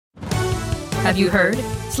Have you heard?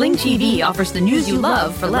 Sling TV offers the news you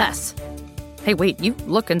love for less. Hey, wait, you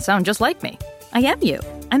look and sound just like me. I am you.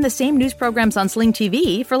 I'm the same news programs on Sling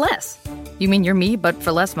TV for less. You mean you're me, but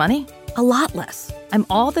for less money? A lot less. I'm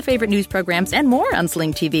all the favorite news programs and more on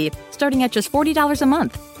Sling TV, starting at just $40 a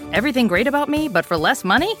month. Everything great about me, but for less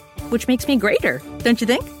money? Which makes me greater, don't you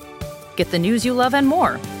think? Get the news you love and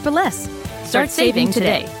more for less. Start saving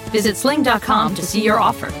today. Visit sling.com to see your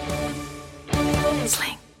offer.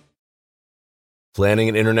 Sling. Planning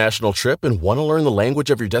an international trip and want to learn the language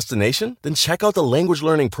of your destination? Then check out the language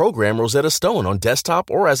learning program Rosetta Stone on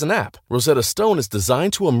desktop or as an app. Rosetta Stone is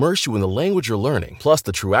designed to immerse you in the language you're learning. Plus,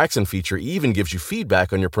 the True Accent feature even gives you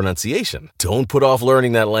feedback on your pronunciation. Don't put off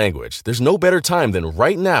learning that language. There's no better time than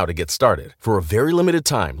right now to get started. For a very limited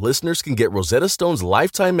time, listeners can get Rosetta Stone's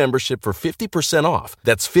lifetime membership for 50% off.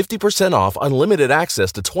 That's 50% off unlimited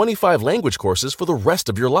access to 25 language courses for the rest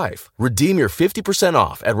of your life. Redeem your 50%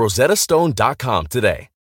 off at rosettastone.com today.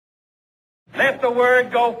 Let the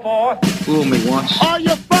word go forth. Fool me once. Are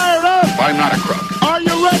you fired up? I'm not a crook. Are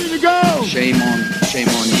you ready to go? Shame on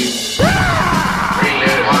you.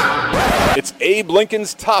 It's Abe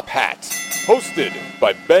Lincoln's Top Hat, hosted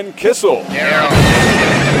by Ben Kissel.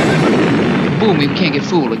 Fool me, we can't get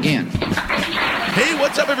fooled again. Hey,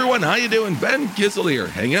 what's up, everyone? How you doing? Ben Kissel here,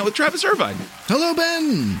 hanging out with Travis Irvine. Hello,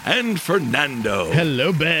 Ben. And Fernando.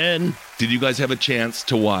 Hello, Ben. Did you guys have a chance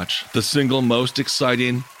to watch the single most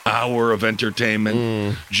exciting hour of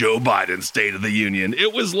entertainment? Joe Biden's State of the Union.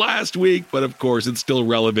 It was last week, but of course it's still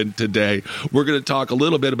relevant today. We're going to talk a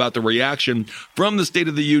little bit about the reaction from the State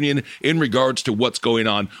of the Union in regards to what's going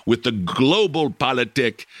on with the global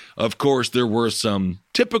politic. Of course, there were some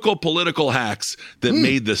typical political hacks that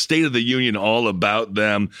made the State of the Union all about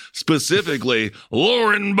them, specifically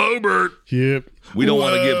Lauren Boebert. Yep. We don't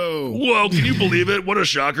want to give... Whoa, can you believe it? What a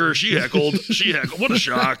shocker. She heckled. What a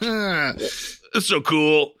shock. That's so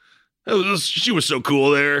cool. She was so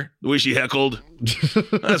cool there, the way she heckled.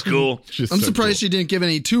 That's cool. I'm surprised she didn't give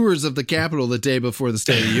any tours of the Capitol the day before the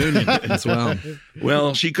State of the Union as well.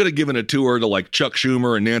 Well, she could have given a tour to like Chuck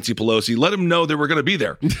Schumer and Nancy Pelosi. Let them know they were going to be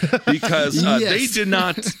there because they did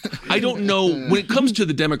not. I don't know when it comes to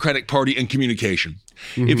the Democratic Party and communication.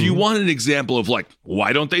 If you want an example of like,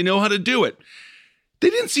 why don't they know how to do it? They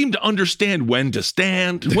didn't seem to understand when to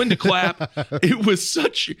stand, when to clap. It was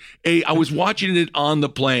I was watching it on the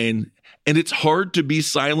plane, and it's hard to be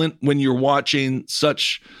silent when you're watching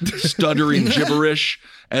such stuttering gibberish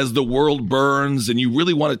as the world burns, and you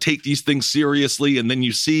really want to take these things seriously, and then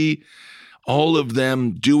you see all of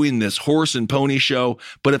them doing this horse and pony show.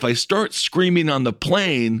 But if I start screaming on the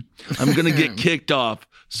plane, I'm going to get kicked off.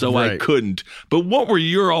 So right. I couldn't. But what were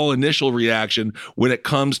your all initial reaction when it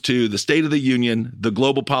comes to the State of the Union, the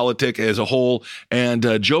global politic as a whole, and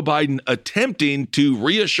Joe Biden attempting to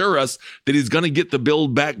reassure us that he's going to get the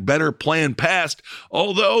Build Back Better plan passed,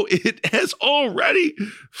 although it has already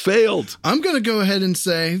failed? I'm going to go ahead and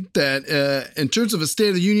say that in terms of a State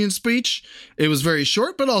of the Union speech, it was very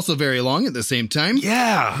short, but also very long at the same time.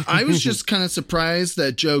 Yeah. I was just kind of surprised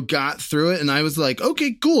that Joe got through it, and I was like,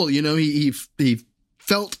 okay, cool. You know, he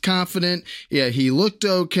felt confident. Yeah, he looked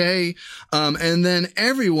okay. And then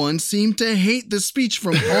everyone seemed to hate the speech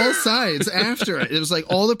from all sides after it. It was like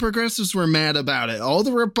all the progressives were mad about it. All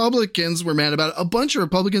the Republicans were mad about it. A bunch of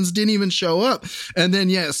Republicans didn't even show up. And then,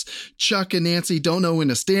 yes, Chuck and Nancy don't know when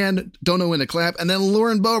to stand, don't know when to clap. And then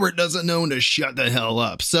Lauren Boebert doesn't know when to shut the hell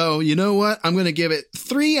up. So you know what? I'm going to give it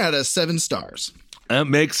 3 out of 7 stars. That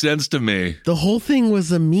makes sense to me. The whole thing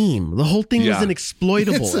was a meme. The whole thing was an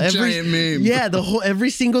exploitable. It's a giant meme. Yeah,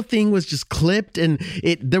 every single thing was just clipped, and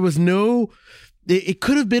there was no. It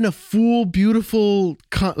could have been a full, beautiful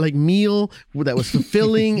meal that was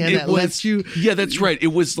fulfilling and lets you. Yeah, that's right. It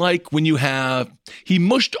was like when you have he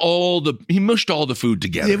mushed all the food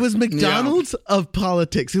together. It was McDonald's of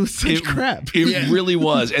politics. It was such crap. It really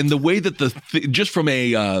was. And the way that just from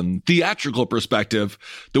a theatrical perspective,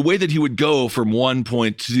 the way that he would go from one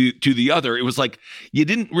point to the other, it was like you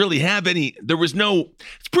didn't really have any. There was no.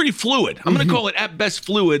 It's pretty fluid. I'm going to call it at best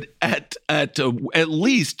fluid, at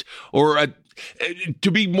least, or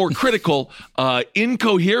to be more critical,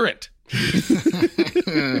 incoherent.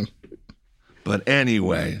 But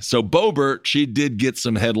anyway, so Boebert, she did get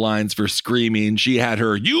some headlines for screaming. She had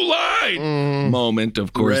her "you lied" moment.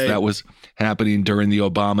 Of course, that was happening during the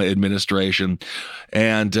Obama administration.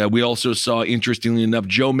 And we also saw, interestingly enough,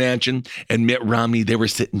 Joe Manchin and Mitt Romney, they were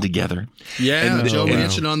sitting together. Yeah, and Joe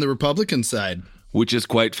Manchin on the Republican side. Which is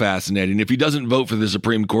quite fascinating. If he doesn't vote for the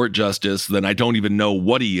Supreme Court justice, then I don't even know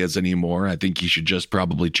what he is anymore. I think he should just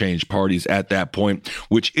probably change parties at that point,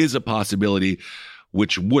 which is a possibility.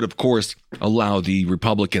 which would, of course, allow the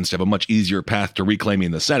Republicans to have a much easier path to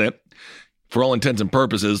reclaiming the Senate. For all intents and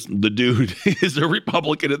purposes, the dude is a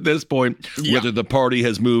Republican at this point. Yeah. Whether the party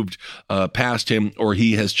has moved past him or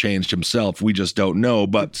he has changed himself, we just don't know.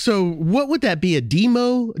 But so, what would that be? A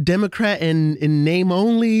demo Democrat in name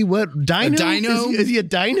only? What dino? A dino? Is he a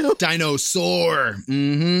dino? Dinosaur.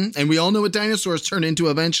 Mm-hmm. And we all know what dinosaurs turn into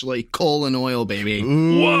eventually: coal and oil, baby.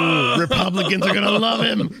 Ooh, whoa! Republicans are gonna love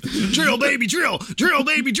him. Drill, baby, drill. Drill,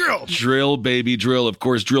 baby, drill. Drill, baby, drill. Of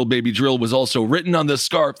course, drill, baby, drill was also written on the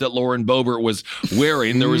scarf that Lauren Boebert was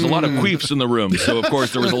wearing. There was a lot of queefs in the room, so of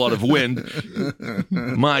course there was a lot of wind.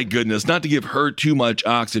 My goodness, not to give her too much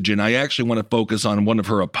oxygen, I actually want to focus on one of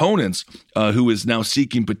her opponents who is now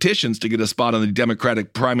seeking petitions to get a spot on the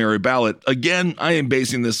Democratic primary ballot. Again, I am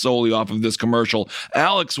basing this solely off of this commercial.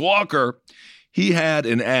 Alex Walker, he had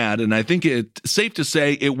an ad, and I think it's safe to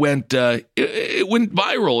say it went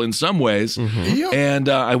viral in some ways. Mm-hmm. And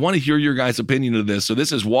I want to hear your guys' opinion of this. So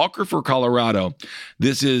this is Walker for Colorado.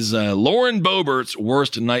 This is Lauren Boebert's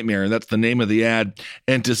worst nightmare. That's the name of the ad.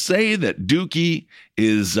 And to say that Dookie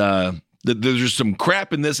is that there's some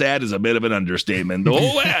crap in this ad is a bit of an understatement. The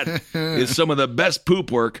whole ad is some of the best poop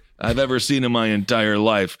work I've ever seen in my entire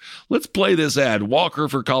life. Let's play this ad. Walker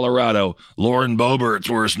for Colorado. Lauren Boebert's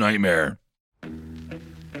worst nightmare.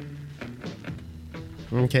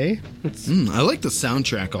 Okay. I like the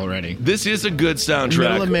soundtrack already. This is a good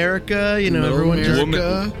soundtrack. Middle America, you know, everyone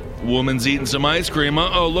just... Woman's eating some ice cream.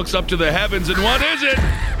 Uh-oh, looks up to the heavens, and what is it?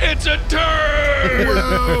 It's a turd!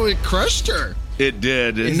 Whoa, it crushed her. It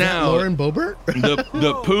did. Is now, that Lauren Boebert?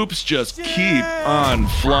 the poops just keep on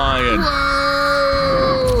flying.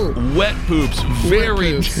 Whoa! Wet poops.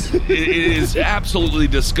 Very. Wet poops. It is absolutely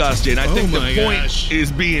disgusting. I think the point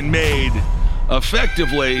is being made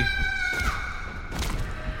effectively.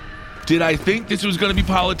 Did I think this was going to be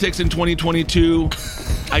politics in 2022?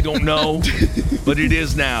 I don't know, but it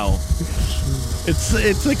is now.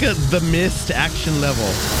 It's like The Mist action level.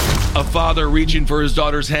 A father reaching for his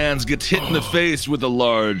daughter's hands gets hit in the face with a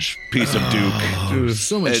large piece of Duke. Dude,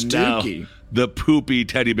 so much Dookie. The poopy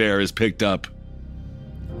teddy bear is picked up.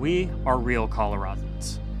 We are real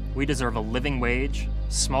Coloradans. We deserve a living wage,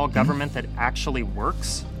 small government that actually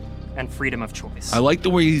works, and freedom of choice. I like the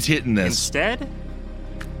way he's hitting this. Instead,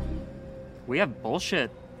 we have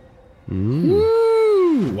bullshit.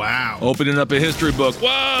 Woo! Wow. Opening up a history book.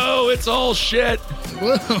 Whoa, it's all shit.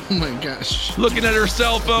 Whoa, oh my gosh. Looking at her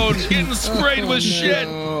cell phone, getting sprayed with shit.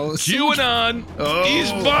 QAnon.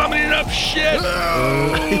 He's vomiting up shit.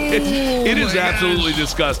 It is absolutely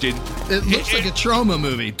disgusting. It looks like a trauma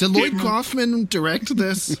movie. Did Lloyd Kaufman direct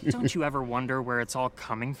this? Don't you ever wonder where it's all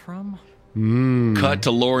coming from? Cut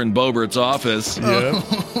to Lauren Boebert's office.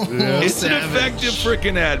 It's an effective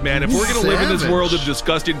freaking ad, man. If we're going to live in this world of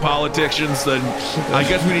disgusting politicians, then I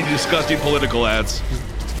guess we need disgusting political ads.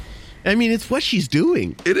 I mean, it's what she's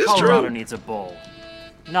doing. It is Colorado true. needs a bull,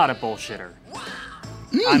 not a bullshitter.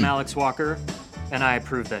 I'm Alex Walker, and I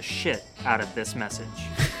approve the shit out of this message.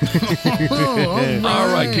 All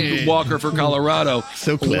right, Walker for Colorado.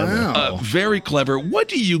 So clever. Wow. Very clever. What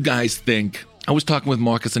do you guys think? I was talking with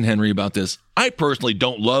Marcus and Henry about this. I personally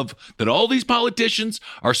don't love that all these politicians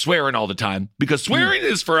are swearing all the time, because swearing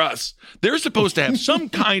is for us. They're supposed to have some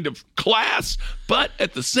kind of class, but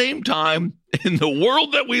at the same time, in the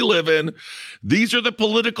world that we live in, these are the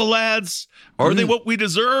political ads. Are they what we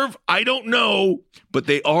deserve? I don't know, but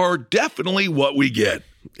they are definitely what we get.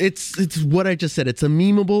 It's what I just said. It's a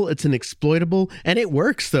memeable, it's an exploitable, and it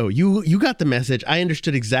works though. You got the message. I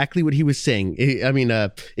understood exactly what he was saying. I mean,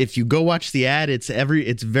 if you go watch the ad, it's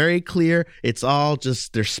very clear. It's all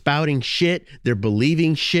just they're spouting shit, they're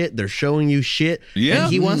believing shit, they're showing you shit. Yeah,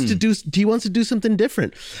 and he wants to do something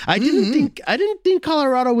different. I didn't think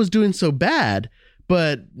Colorado was doing so bad.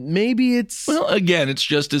 But maybe it's... Well, again, it's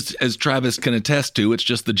just as Travis can attest to, it's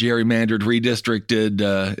just the gerrymandered, redistricted,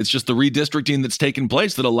 it's just the redistricting that's taken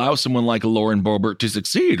place that allows someone like a Lauren Boebert to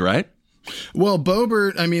succeed, right? Well,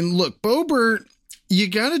 Boebert, I mean, look, Boebert, you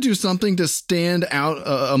got to do something to stand out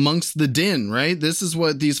amongst the din, right? This is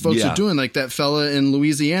what these folks are doing. Like that fella in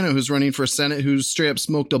Louisiana who's running for Senate who straight up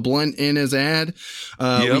smoked a blunt in his ad.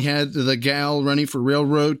 We had the gal running for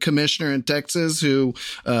railroad commissioner in Texas who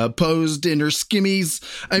posed in her skimmies.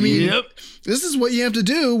 I mean, this is what you have to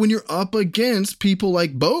do when you're up against people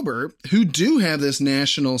like Boebert who do have this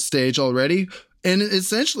national stage already. And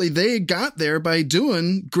essentially they got there by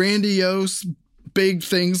doing grandiose big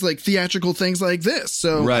things like theatrical things like this.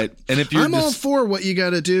 So right. And if you're all for what you got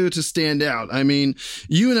to do to stand out. I mean,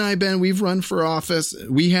 you and I, Ben, we've run for office.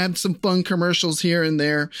 We had some fun commercials here and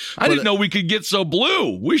there. I didn't know we could get so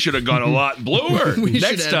blue. We should have gone a lot bluer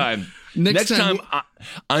next time. Next time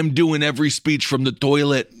I'm doing every speech from the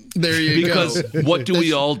toilet. There you because go. What do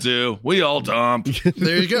we all do? We all dump.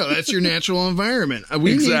 There you go. That's your natural environment.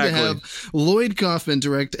 We need to have Lloyd Kaufman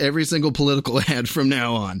direct every single political ad from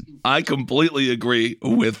now on. I completely agree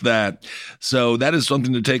with that. So that is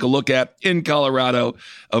something to take a look at in Colorado.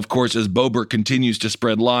 Of course, as Boebert continues to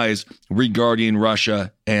spread lies regarding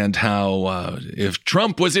Russia and how if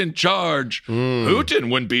Trump was in charge,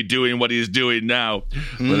 Putin wouldn't be doing what he's doing now.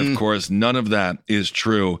 But of course, none of that is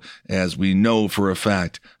true, as we know for a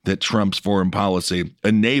fact that Trump's foreign policy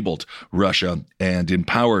enabled Russia and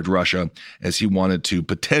empowered Russia as he wanted to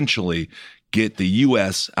potentially get the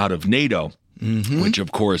U.S. out of NATO. Which,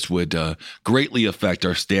 of course, would greatly affect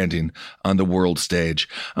our standing on the world stage.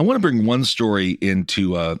 I want to bring one story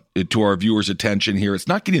into our viewers' attention here. It's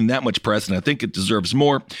not getting that much press, and I think it deserves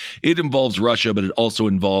more. It involves Russia, but it also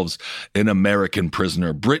involves an American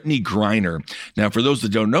prisoner, Brittany Griner. Now, for those that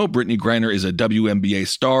don't know, Brittany Griner is a WNBA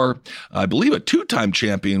star, I believe a two-time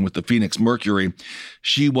champion with the Phoenix Mercury.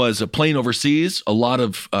 She was playing overseas. A lot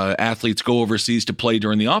of athletes go overseas to play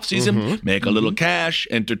during the offseason, make a little cash,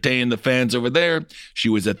 entertain the fans over there. She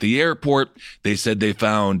was at the airport. They said they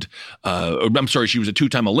found, she was a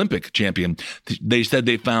two-time Olympic champion. They said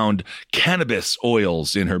they found cannabis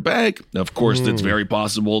oils in her bag. Of course, it's very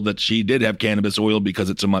possible that she did have cannabis oil because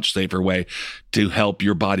it's a much safer way to help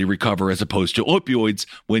your body recover as opposed to opioids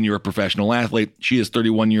when you're a professional athlete. She is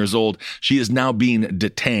 31 years old. She is now being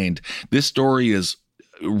detained. This story is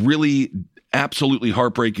really absolutely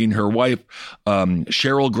heartbreaking. Her wife,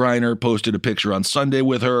 Cheryl Griner, posted a picture on Sunday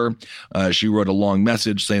with her. She wrote a long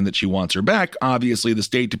message saying that she wants her back. Obviously, the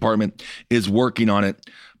State Department is working on it.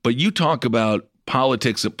 But you talk about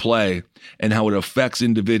politics at play and how it affects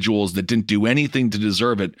individuals that didn't do anything to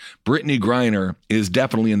deserve it. Brittany Griner is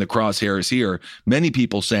definitely in the crosshairs here. Many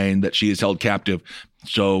people saying that she is held captive.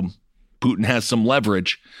 So Putin has some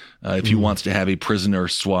leverage if he wants to have a prisoner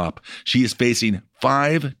swap. She is facing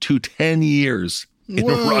 5 to 10 years in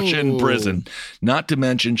a Russian prison. Not to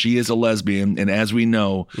mention she is a lesbian. And as we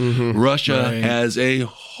know, Russia has a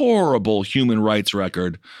horrible human rights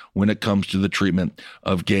record when it comes to the treatment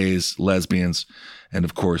of gays, lesbians, and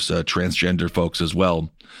of course, transgender folks as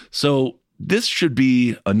well. So this should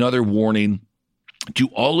be another warning to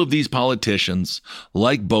all of these politicians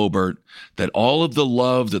like Boebert that all of the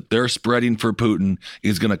love that they're spreading for Putin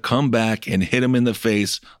is going to come back and hit him in the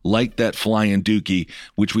face like that flying dookie,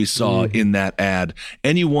 which we saw in that ad.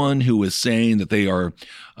 Anyone who is saying that they are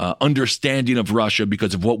understanding of Russia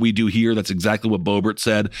because of what we do here, that's exactly what Boebert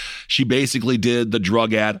said. She basically did the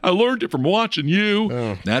drug ad. I learned it from watching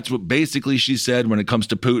you. That's what basically she said when it comes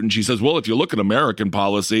to Putin. She says, well, if you look at American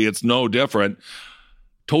policy, it's no different.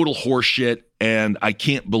 Total horseshit. And I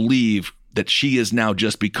can't believe that she has now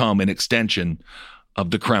just become an extension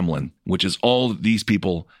of the Kremlin, which is all that these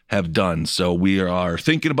people have done. So we are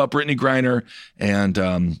thinking about Brittany Griner,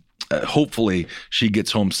 and hopefully she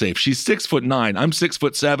gets home safe. She's 6'9". I'm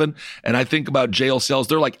 6'7", and I think about jail cells.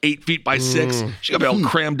 They're like 8 feet by 6. She got to be all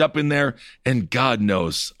crammed up in there, and God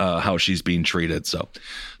knows how she's being treated. So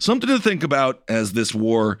something to think about as this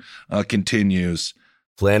war continues.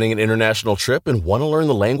 Planning an international trip and want to learn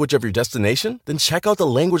the language of your destination? Then check out the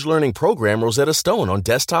language learning program Rosetta Stone on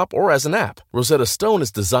desktop or as an app. Rosetta Stone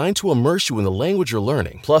is designed to immerse you in the language you're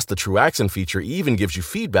learning. Plus, the True Accent feature even gives you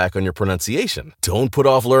feedback on your pronunciation. Don't put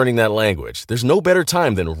off learning that language. There's no better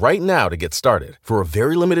time than right now to get started. For a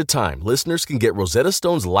very limited time, listeners can get Rosetta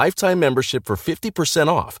Stone's lifetime membership for 50%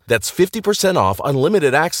 off. That's 50% off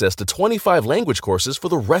unlimited access to 25 language courses for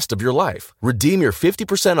the rest of your life. Redeem your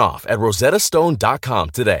 50% off at rosettastone.com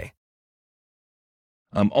today.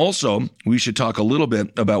 Also, we should talk a little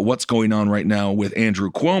bit about what's going on right now with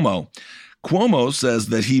Andrew Cuomo. Cuomo says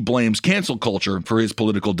that he blames cancel culture for his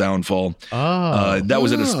political downfall. That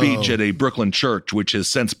was at a speech at a Brooklyn church, which has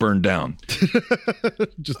since burned down.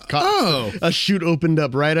 Just caught, a chute opened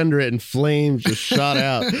up right under it and flames just shot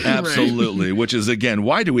out. Absolutely. Which is, again,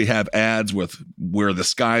 why do we have ads with where the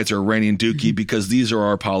skies are raining dookie? Because these are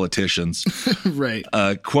our politicians. Right.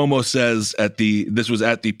 Cuomo says this was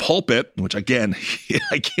at the pulpit, which again,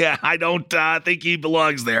 I don't think he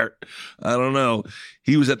belongs there. I don't know.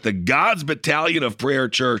 He was at the God's Battalion of Prayer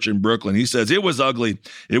Church in Brooklyn. He says, it was ugly.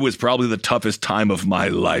 It was probably the toughest time of my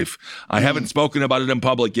life. I haven't spoken about it in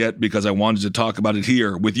public yet because I wanted to talk about it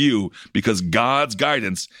here with you because God's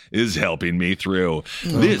guidance is helping me through.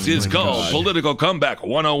 This is called Political Comeback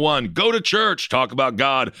 101. Go to church, talk about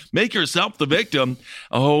God, make yourself the victim.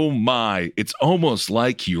 Oh my, it's almost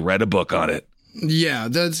like you read a book on it. Yeah,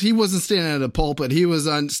 he wasn't standing at a pulpit. He was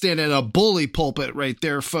standing at a bully pulpit right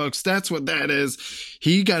there, folks. That's what that is.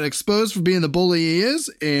 He got exposed for being the bully he is,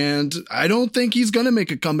 and I don't think he's going to make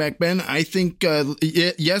a comeback, Ben. I think,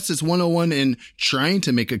 yes, it's 101 in trying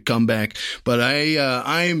to make a comeback, but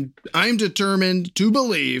I'm determined to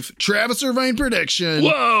believe, Travis Irvine prediction.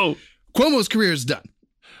 Whoa! Cuomo's career is done.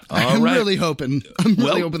 I'm really hoping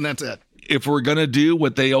that's it. If we're going to do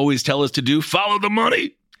what they always tell us to do, follow the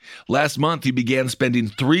money. Last month, he began spending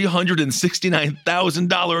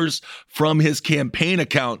 $369,000 from his campaign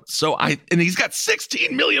account. And he's got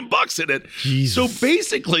 $16 million in it. Jesus. So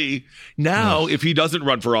basically, now if he doesn't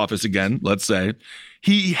run for office again, let's say,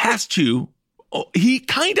 he has to. He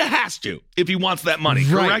kind of has to if he wants that money,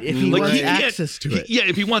 correct? Right, if he wants access to it. Yeah,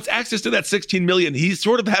 if he wants access to that $16 million, he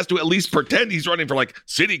sort of has to at least pretend he's running for like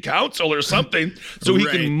city council or something, so he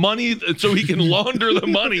can launder the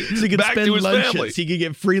money so he can back spend to his lunches. family. He can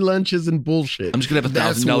get free lunches and bullshit. I'm just gonna have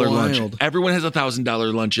 $1,000 lunch. Everyone has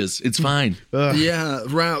 $1,000 lunches. It's fine. Yeah,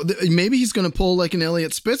 wow. Maybe he's going to pull like an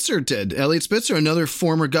Elliot Spitzer did. Elliot Spitzer, another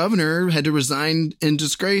former governor, had to resign in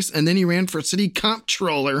disgrace, and then he ran for city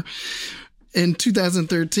comptroller in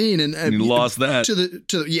 2013, and he lost that to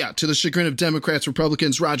the chagrin of Democrats,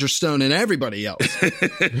 Republicans, Roger Stone, and everybody else.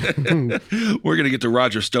 We're going to get to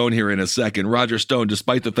Roger Stone here in a second. Roger Stone,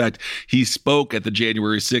 despite the fact he spoke at the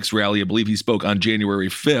January 6th rally, I believe he spoke on January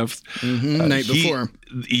 5th, night before.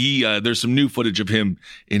 There's some new footage of him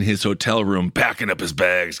in his hotel room, packing up his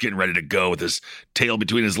bags, getting ready to go with his tail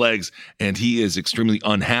between his legs, and he is extremely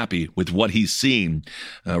unhappy with what he's seen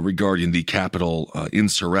regarding the Capitol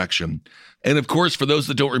insurrection. And of course, for those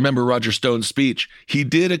that don't remember Roger Stone's speech, he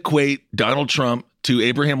did equate Donald Trump to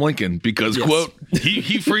Abraham Lincoln because, quote,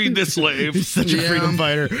 he freed the slave. He's such a freedom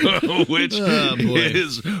fighter. Which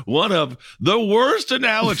is one of the worst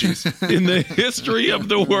analogies in the history of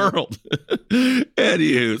the world.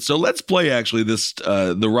 Anywho, so let's play actually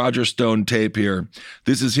the Roger Stone tape here.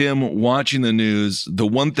 This is him watching the news. The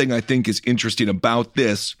one thing I think is interesting about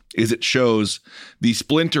this is it shows the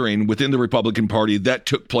splintering within the Republican Party that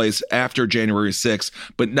took place after January 6th,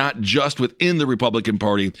 but not just within the Republican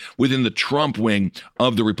Party, within the Trump wing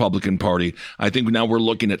of the Republican Party. I think now we're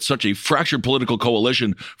looking at such a fractured political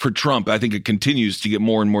coalition for Trump. I think it continues to get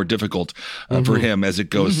more and more difficult for him as it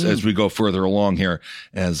goes, as we go further along here,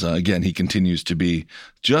 as again, he continues to be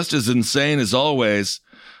just as insane as always,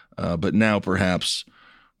 but now perhaps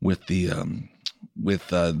with the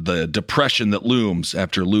depression that looms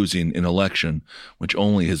after losing an election, which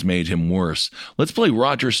only has made him worse. Let's play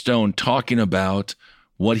Roger Stone talking about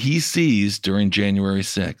what he sees during January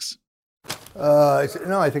 6th.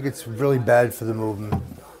 No, I think it's really bad for the movement.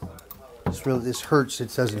 This hurts.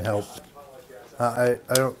 It doesn't help. I'm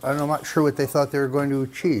not sure what they thought they were going to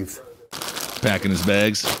achieve. Packing his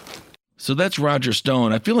bags. So that's Roger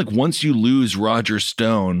Stone. I feel like once you lose Roger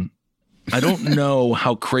Stone, I don't know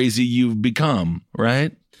how crazy you've become,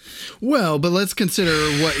 right? Well, but let's consider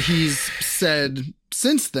what he's said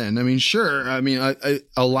since then. I mean, sure. I mean,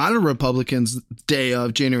 a lot of Republicans, day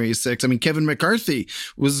of January 6th, I mean, Kevin McCarthy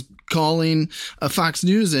was calling Fox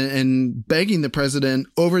News and begging the president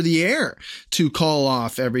over the air to call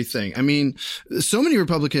off everything. I mean, so many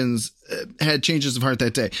Republicans had changes of heart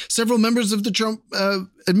that day. Several members of the Trump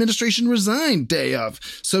administration resigned day of.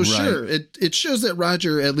 So sure, it shows that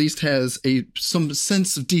Roger at least has some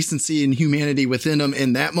sense of decency and humanity within him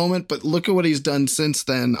in that moment. But look at what he's done since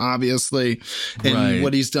then, obviously, and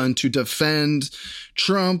what he's done to defend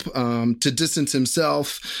Trump, to distance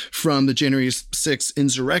himself from the January 6th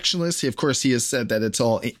insurrectionists. Of course, he has said that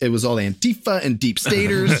it was all Antifa and deep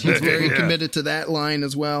staters. He's very committed to that line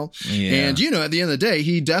as well. Yeah. And, at the end of the day,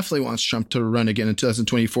 he definitely wants Trump to run again in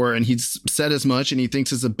 2024. And he's said as much, and he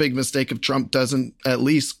thinks it's a big mistake if Trump doesn't at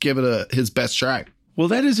least give it his best try. Well,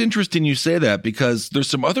 that is interesting you say that, because there's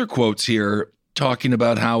some other quotes here talking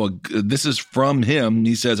about how this is from him.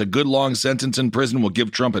 He says a good long sentence in prison will give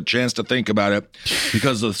Trump a chance to think about it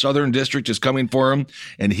because the Southern District is coming for him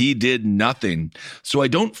and he did nothing. So I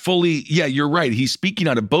don't fully, you're right. He's speaking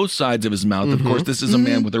out of both sides of his mouth. Of course, this is a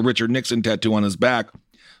man with a Richard Nixon tattoo on his back.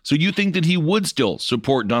 So you think that he would still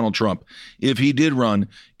support Donald Trump if he did run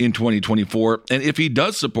in 2024? And if he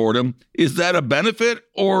does support him, is that a benefit,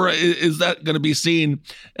 or is that going to be seen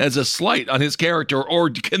as a slight on his character, or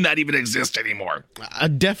can that even exist anymore?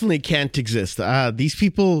 Definitely can't exist. These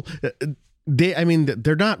people,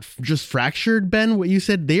 They're not just fractured, Ben, what you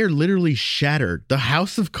said. They are literally shattered. The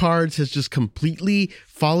house of cards has just completely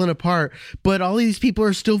fallen apart, but all these people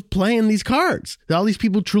are still playing these cards. All these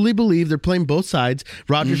people truly believe they're playing both sides.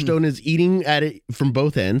 Roger Stone is eating at it from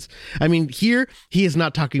both ends. I mean, here, he is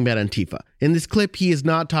not talking about Antifa. In this clip, he is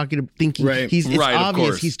not thinking, it's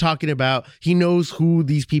obvious he's talking about, he knows who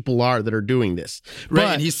these people are that are doing this.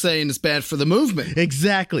 Right, and he's saying it's bad for the movement.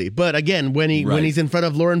 Exactly. But again, when he's in front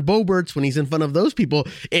of Lauren Boeberts, when he's in front of those people,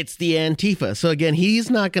 it's the Antifa. So again, he's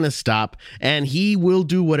not going to stop, and he will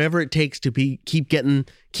do whatever it takes to keep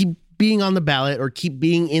being on the ballot, or keep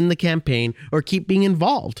being in the campaign, or keep being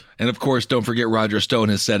involved. And of course, don't forget, Roger Stone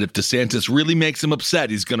has said if DeSantis really makes him upset,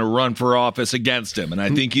 he's going to run for office against him. And I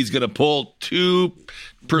think he's going to pull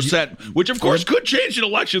 2%, which of course could change an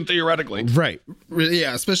election theoretically. Right.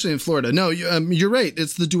 Yeah, especially in Florida. No, you're right.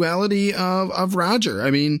 It's the duality of Roger. I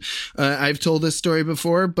mean, I've told this story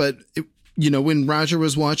before, but when Roger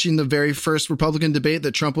was watching the very first Republican debate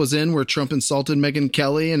that Trump was in, where Trump insulted Megyn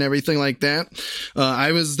Kelly and everything like that,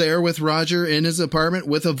 I was there with Roger in his apartment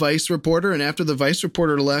with a Vice reporter. And after the Vice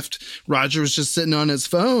reporter left, Roger was just sitting on his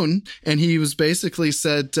phone, and he was basically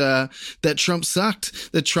said that Trump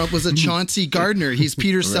sucked, that Trump was a Chauncey Gardner. He's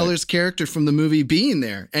Peter Sellers' character from the movie Being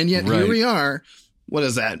There. And yet here we are. What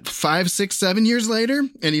is that? 5, 6, 7 years later?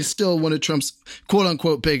 And he's still one of Trump's quote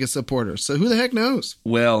unquote biggest supporters. So who the heck knows?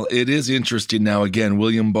 Well, it is interesting now. Again,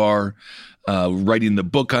 William Barr writing the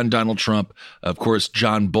book on Donald Trump. Of course,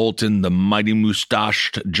 John Bolton, the mighty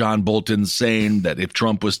mustached John Bolton, saying that if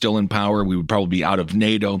Trump was still in power, we would probably be out of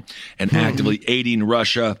NATO and actively aiding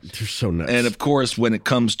Russia. They're so nuts. And of course, when it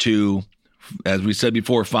comes to, as we said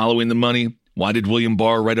before, following the money, why did William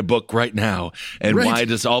Barr write a book right now? And why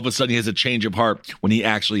does all of a sudden he has a change of heart when he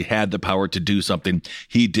actually had the power to do something?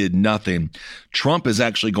 He did nothing. Trump is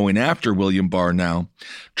actually going after William Barr now.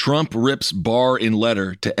 Trump rips Barr in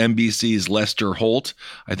letter to NBC's Lester Holt.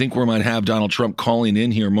 I think we might have Donald Trump calling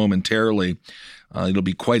in here momentarily. It'll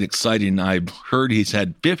be quite exciting. I've heard he's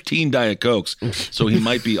had 15 Diet Cokes, so he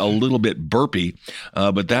might be a little bit burpy,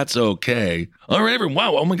 but that's okay. All right, everyone.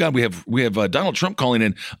 Wow. Oh my God. We have Donald Trump calling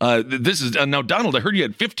in. This is now, Donald, I heard you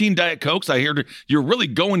had 15 Diet Cokes. I heard you're really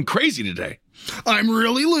going crazy today. I'm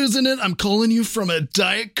really losing it. I'm calling you from a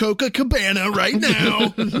Diet Coca-Cabana right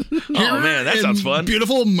now. Oh man, that sounds fun.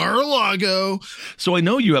 Beautiful Mar-a-Lago. So I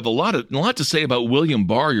know you have a lot to say about William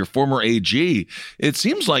Barr, your former AG. It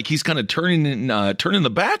seems like he's kind of turning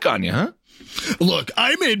the back on you, huh? Look,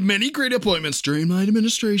 I made many great appointments during my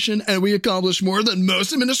administration, and we accomplished more than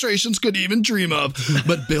most administrations could even dream of.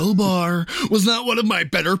 But Bill Barr was not one of my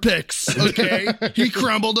better picks, okay? He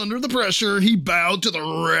crumbled under the pressure. He bowed to the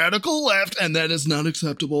radical left, and that is not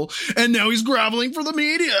acceptable. And now he's groveling for the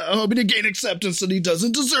media, hoping to gain acceptance that he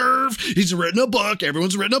doesn't deserve. He's written a book.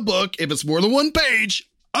 Everyone's written a book. If it's more than one page,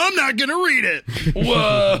 I'm not going to read it.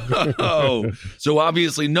 Whoa. So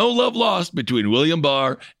obviously no love lost between William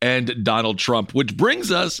Barr and Donald Trump, which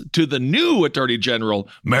brings us to the new Attorney General,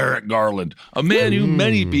 Merrick Garland, a man who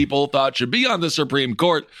many people thought should be on the Supreme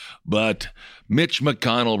Court, but Mitch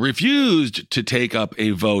McConnell refused to take up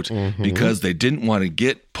a vote because they didn't want to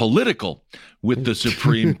get political with the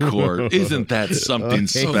Supreme Court. Isn't that something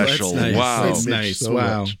special? Nice. Wow. That's nice. So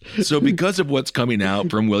wow. much. So because of what's coming out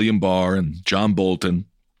from William Barr and John Bolton,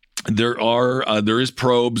 there is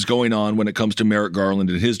probes going on when it comes to Merrick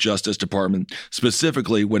Garland and his Justice Department,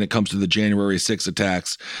 specifically when it comes to the January 6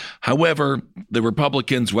 attacks. However, the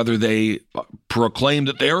Republicans, whether they proclaim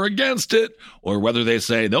that they are against it or whether they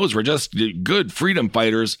say those were just good freedom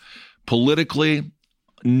fighters, politically,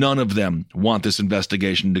 none of them want this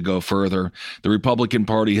investigation to go further. The Republican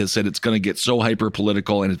Party has said it's going to get so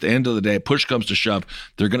hyper-political, and at the end of the day, push comes to shove,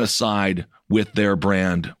 they're going to side with their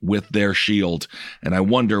brand, with their shield. And I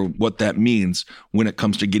wonder what that means when it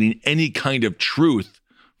comes to getting any kind of truth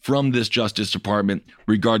from this Justice Department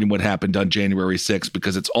regarding what happened on January 6th,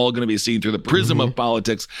 because it's all going to be seen through the prism of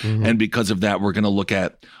politics. And because of that, we're going to look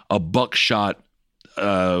at a buckshot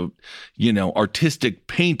artistic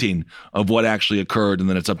painting of what actually occurred, and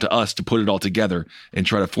then it's up to us to put it all together and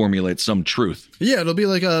try to formulate some truth. Yeah, it'll be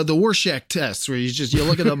like the Rorschach test, where you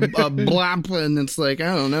look at a blob and it's like,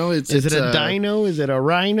 I don't know. Is it a dino? Is it a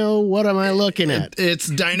rhino? What am I looking at? It's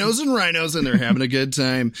dinos and rhinos, and they're having a good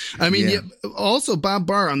time. I mean, also Bob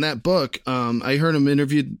Barr on that book. I heard him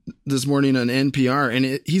interviewed this morning on NPR,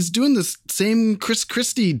 and he's doing this same Chris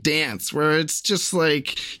Christie dance where it's just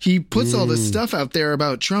like he puts all this stuff out there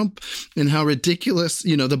about Trump and how ridiculous,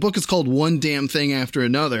 the book is called One Damn Thing After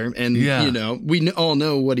Another. And, we all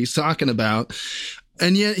know what he's talking about.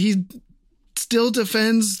 And yet he still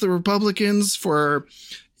defends the Republicans for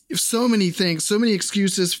so many things, so many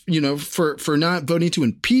excuses, for not voting to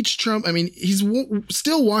impeach Trump. I mean, he's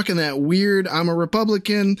still walking that weird, I'm a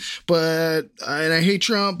Republican, and I hate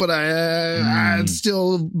Trump, but I'd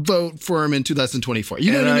still vote for him in 2024.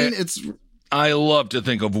 You know what I mean? I love to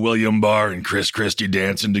think of William Barr and Chris Christie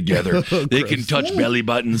dancing together. They can touch belly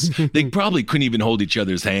buttons. They probably couldn't even hold each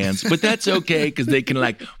other's hands, but that's okay because they can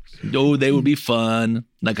they would be fun,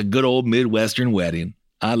 like a good old Midwestern wedding.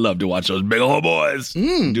 I love to watch those big old boys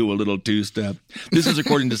do a little two-step. This is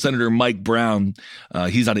according to Senator Mike Brown.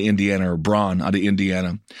 He's out of Indiana, or Braun out of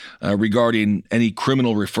Indiana, regarding any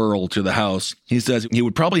criminal referral to the House. He says he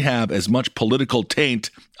would probably have as much political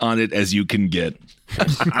taint on it as you can get.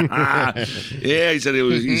 Yeah, he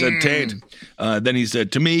said taint. Then he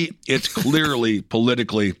said, to me, it's clearly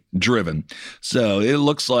politically driven. So it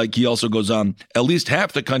looks like he also goes on, at least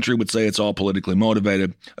half the country would say it's all politically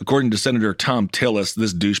motivated. According to Senator Tom Tillis,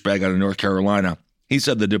 this douchebag out of North Carolina, he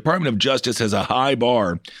said the Department of Justice has a high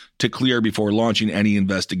bar to clear before launching any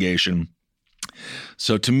investigation.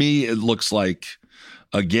 So to me, it looks like,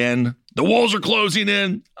 again, the walls are closing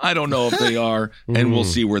in. I don't know if they are, and we'll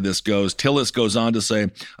see where this goes. Tillis goes on to say,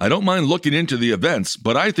 I don't mind looking into the events,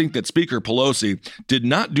 but I think that Speaker Pelosi did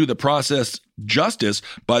not do the process justice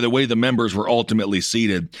by the way the members were ultimately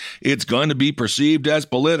seated. It's going to be perceived as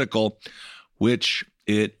political, which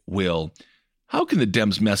it will. How can the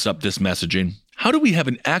Dems mess up this messaging? How do we have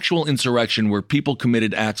an actual insurrection where people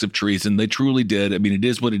committed acts of treason? They truly did. I mean, it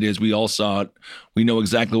is what it is. We all saw it. We know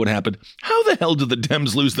exactly what happened. How the hell did the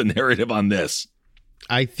Dems lose the narrative on this?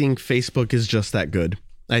 I think Facebook is just that good.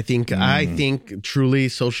 I think truly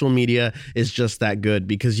social media is just that good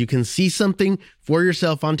because you can see something for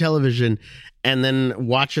yourself on television and then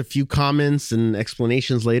watch a few comments and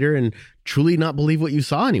explanations later and truly not believe what you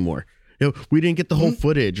saw anymore. We didn't get the whole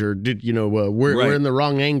footage, or we're in the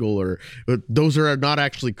wrong angle, or those are not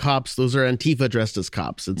actually cops. Those are Antifa dressed as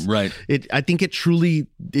cops. It's right. I think it truly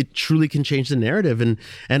can change the narrative,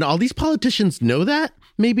 and all these politicians know that.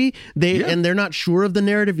 Maybe and they're not sure of the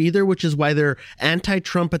narrative either, which is why they're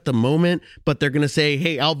anti-Trump at the moment. But they're going to say,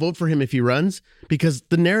 "Hey, I'll vote for him if he runs," because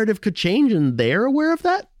the narrative could change, and they're aware of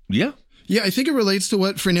that. Yeah. Yeah, I think it relates to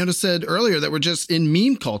what Fernando said earlier, that we're just in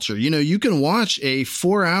meme culture. You can watch a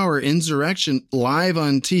 4-hour insurrection live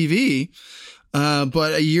on TV,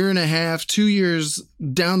 but a year and a half, 2 years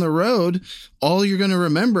down the road, all you're going to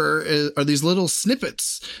remember are these little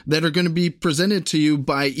snippets that are going to be presented to you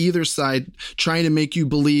by either side, trying to make you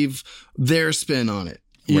believe their spin on it.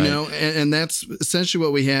 You know, and that's essentially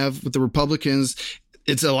what we have with the Republicans.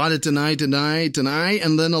 It's a lot of deny,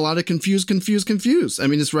 and then a lot of confuse. I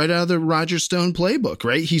mean, it's right out of the Roger Stone playbook,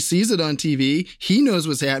 right? He sees it on TV. He knows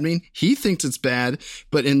what's happening. He thinks it's bad.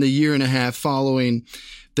 But in the year and a half following,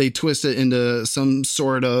 they twist it into some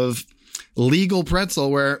sort of legal pretzel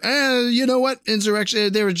where, you know what?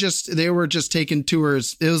 Insurrection. They were just taking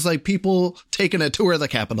tours. It was like people taking a tour of the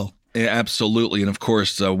Capitol. Yeah, absolutely. And of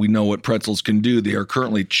course, we know what pretzels can do. They are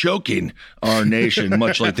currently choking our nation,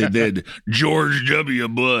 much like they did George W.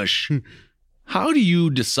 Bush. How do you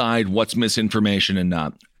decide what's misinformation and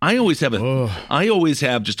not? I always have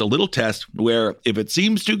just a little test where if it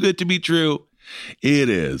seems too good to be true, it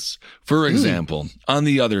is. For example, on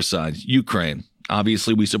the other side, Ukraine.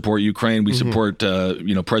 Obviously, we support Ukraine. We support,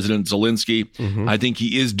 President Zelensky. I think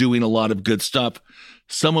he is doing a lot of good stuff.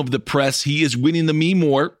 Some of the press, he is winning the meme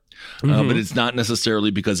war. But it's not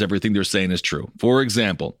necessarily because everything they're saying is true. For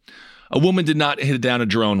example, a woman did not hit down a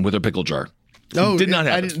drone with a pickle jar. Oh, did not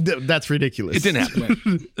happen. That's ridiculous. It didn't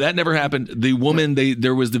happen. That never happened. The woman,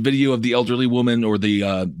 there was the video of the elderly woman, or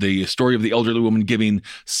the story of the elderly woman giving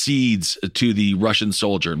seeds to the Russian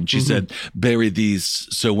soldier. And she said, bury these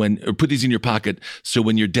put these in your pocket so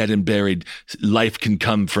when you're dead and buried, life can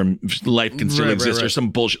still exist, or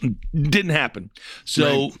some bullshit. Didn't happen.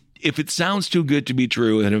 So if it sounds too good to be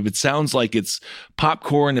true, and if it sounds like it's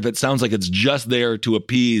popcorn, if it sounds like it's just there to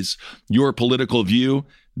appease your political view,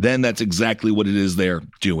 then that's exactly what it is they're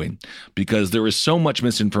doing. Because there is so much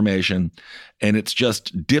misinformation, and it's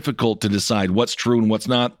just difficult to decide what's true and what's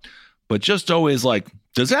not. But just always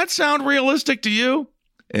does that sound realistic to you?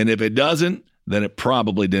 And if it doesn't, then it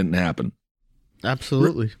probably didn't happen.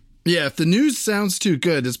 Absolutely. Yeah, if the news sounds too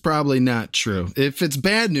good, it's probably not true. If it's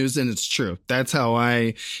bad news, then it's true. That's how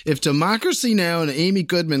if Democracy Now! And Amy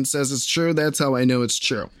Goodman says it's true, that's how I know it's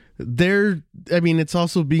true. It's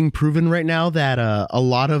also being proven right now that a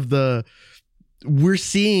lot of the we're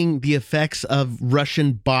seeing the effects of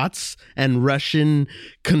Russian bots and Russian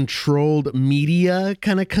controlled media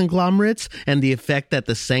kind of conglomerates and the effect that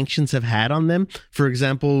the sanctions have had on them. For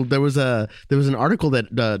example, there was an article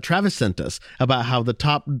that Travis sent us about how the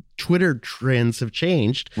top Twitter trends have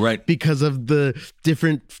changed because of the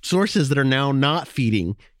different sources that are now not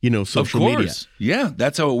feeding, social media. Yeah,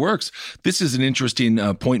 that's how it works. This is an interesting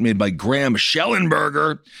point made by Graham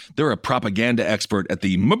Schellenberger. They're a propaganda expert at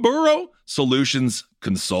the Marlboro Solutions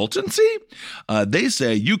Consultancy. They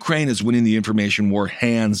say Ukraine is winning the information war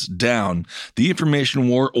hands down. The information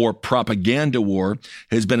war or propaganda war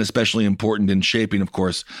has been especially important in shaping, of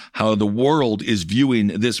course, how the world is viewing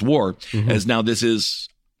this war, as now this is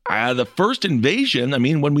the first invasion. I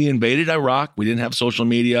mean, when we invaded Iraq, we didn't have social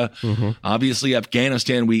media. Obviously,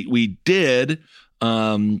 Afghanistan, we did,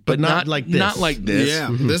 but not like this. Not like this. Yeah,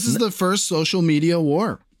 this is the first social media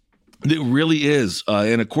war. It really is.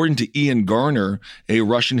 And according to Ian Garner, a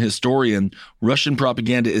Russian historian, Russian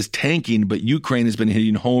propaganda is tanking, but Ukraine has been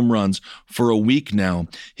hitting home runs for a week now.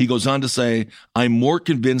 He goes on to say, I'm more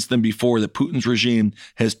convinced than before that Putin's regime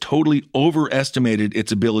has totally overestimated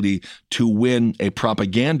its ability to win a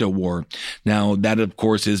propaganda war. Now, that, of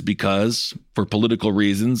course, is because, for political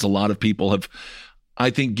reasons, a lot of people have, I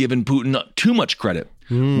think, given Putin too much credit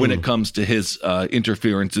when it comes to his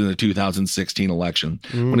interference in the 2016 election.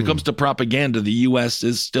 When it comes to propaganda, the U.S.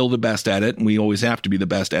 is still the best at it, and we always have to be the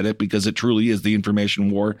best at it because it truly is the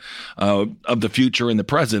information war of the future and the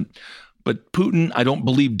present. But Putin, I don't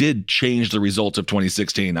believe, did change the results of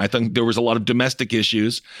 2016. I think there was a lot of domestic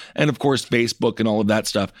issues and, of course, Facebook and all of that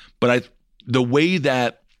stuff. But the way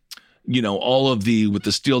that all of with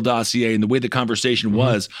the Steele dossier and the way the conversation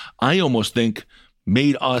was, I almost think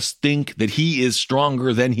made us think that he is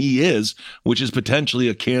stronger than he is, which is potentially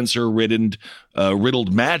a cancer-riddled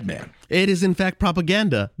madman. It is, in fact,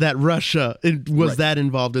 propaganda that Russia was that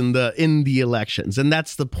involved in the elections, and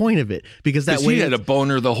that's the point of it. Because that way he had a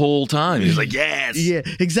boner the whole time. He's like, yes, yeah,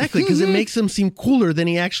 exactly. Because it makes him seem cooler than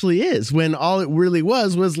he actually is, when all it really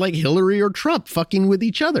was like Hillary or Trump fucking with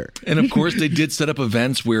each other. And of course, they did set up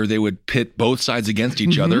events where they would pit both sides against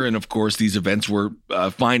each other, and of course, these events were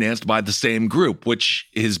financed by the same group, which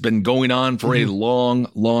has been going on for a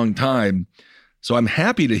long, long time. So I'm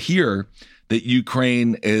happy to hear that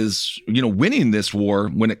Ukraine is, winning this war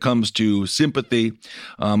when it comes to sympathy.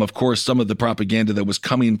 Of course, some of the propaganda that was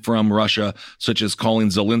coming from Russia, such as calling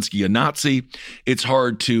Zelensky a Nazi, it's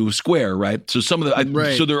hard to square, right? So some of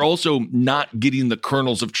so they're also not getting the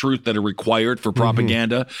kernels of truth that are required for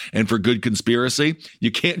propaganda and for good conspiracy.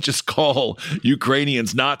 You can't just call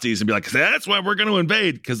Ukrainians Nazis and be like, that's why we're going to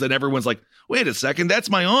invade, because then everyone's like, wait a second, that's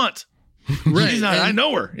my aunt. Right. I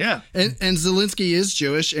know her. Yeah. And Zelensky is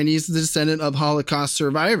Jewish, and he's the descendant of Holocaust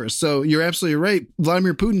survivors. So you're absolutely right.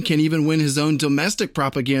 Vladimir Putin can't even win his own domestic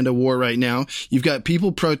propaganda war right now. You've got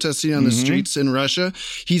people protesting on the streets in Russia.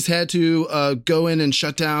 He's had to go in and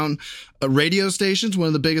shut down radio stations. One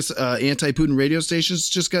of the biggest anti-Putin radio stations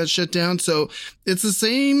just got shut down. So it's the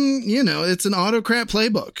same, it's an autocrat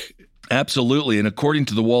playbook. Absolutely. And according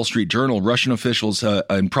to the Wall Street Journal, Russian officials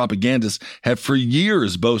and propagandists have for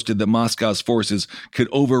years boasted that Moscow's forces could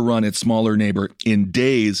overrun its smaller neighbor in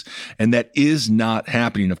days. And that is not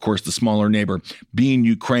happening. Of course, the smaller neighbor being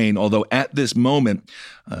Ukraine, although at this moment,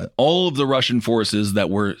 all of the Russian forces that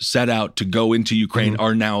were set out to go into Ukraine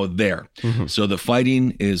are now there. So the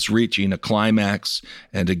fighting is reaching a climax.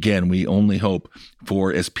 And again, we only hope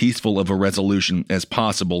for as peaceful of a resolution as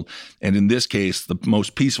possible. And in this case, the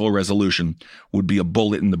most peaceful resolution would be a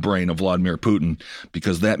bullet in the brain of Vladimir Putin,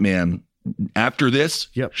 because that man, after this,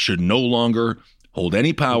 should no longer hold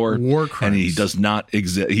any power, war crimes. And he does not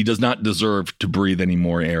he does not deserve to breathe any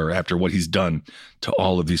more air after what he's done to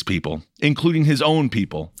all of these people, including his own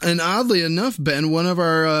people. And oddly enough, Ben, one of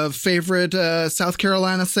our favorite South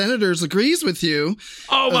Carolina senators agrees with you.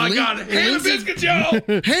 Oh my God, ham and biscuits, y'all!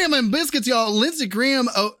 Ham and biscuits, y'all. Lindsey Graham,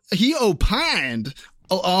 he opined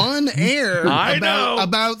on air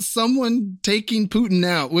about someone taking Putin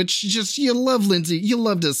out, which just, you love Lindsey. You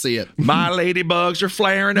love to see it. My ladybugs are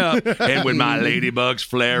flaring up. And when my ladybugs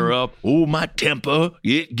flare up, my temper,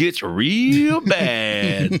 it gets real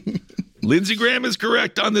bad. Lindsey Graham is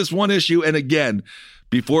correct on this one issue. And again,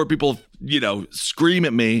 before people, scream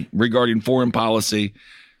at me regarding foreign policy,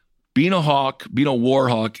 being a hawk, being a war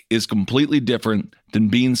hawk is completely different than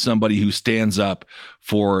being somebody who stands up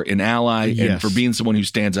for an ally and for being someone who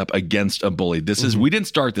stands up against a bully. This is, we didn't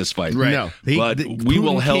start this fight. Right. No. But we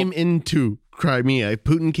will help. Putin came into Crimea.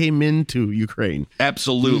 Putin came into Ukraine.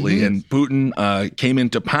 Absolutely. And Putin came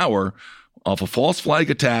into power off a false flag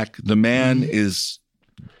attack. The man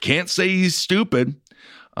can't say he's stupid.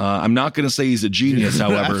 I'm not going to say he's a genius,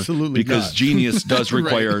 however, Absolutely because not. genius does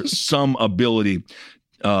require some ability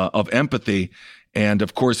of empathy. And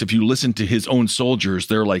of course, if you listen to his own soldiers,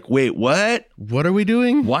 they're like, wait, what? What are we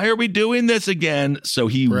doing? Why are we doing this again? So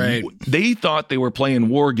they thought they were playing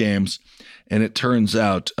war games. And it turns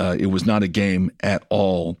out it was not a game at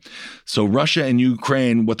all. So Russia and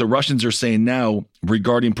Ukraine, what the Russians are saying now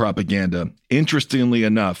regarding propaganda, interestingly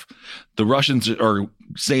enough, the Russians are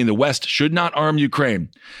saying the West should not arm Ukraine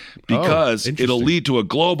because it'll lead to a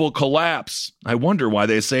global collapse. I wonder why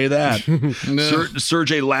they say that.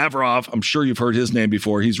 Sergei Lavrov, I'm sure you've heard his name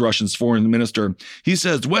before. He's Russia's foreign minister. He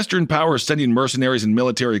says Western powers sending mercenaries and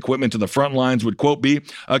military equipment to the front lines would, quote, be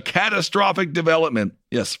a catastrophic development.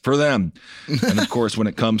 Yes, for them. And of course, when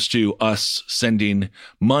it comes to us sending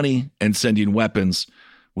money and sending weapons,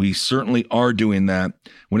 we certainly are doing that.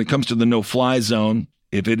 When it comes to the no-fly zone,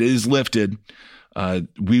 if it is lifted,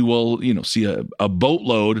 we will, see a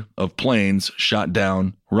boatload of planes shot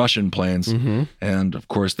down, Russian planes. Mm-hmm. And of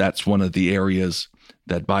course, that's one of the areas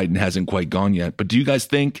that Biden hasn't quite gone yet. But do you guys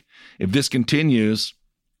think if this continues,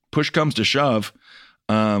 push comes to shove,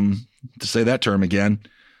 to say that term again,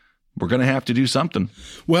 we're going to have to do something?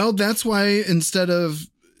 Well, that's why instead of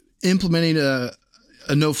implementing a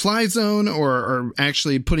no-fly zone or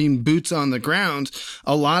actually putting boots on the ground,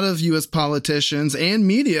 a lot of U.S. politicians and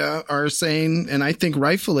media are saying, and I think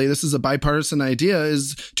rightfully, this is a bipartisan idea,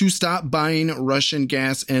 is to stop buying Russian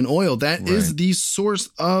gas and oil. That is the source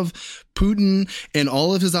of Putin and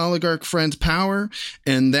all of his oligarch friends' power,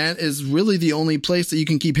 and that is really the only place that you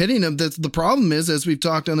can keep hitting them. The problem is, as we've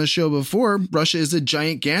talked on the show before, Russia is a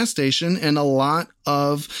giant gas station, and a lot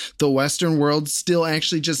of the Western world still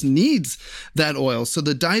actually just needs that oil. So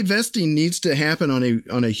the divesting needs to happen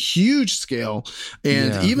on a huge scale.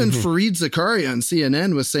 And even Fareed Zakaria on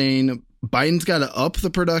CNN was saying Biden's got to up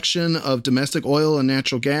the production of domestic oil and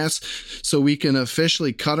natural gas so we can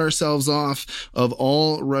officially cut ourselves off of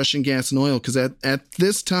all Russian gas and oil. Because at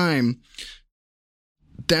this time,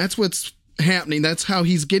 that's what's happening. That's how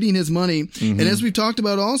he's getting his money. Mm-hmm. And as we've talked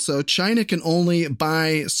about also, China can only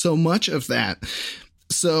buy so much of that.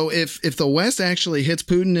 So if the West actually hits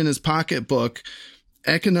Putin in his pocketbook,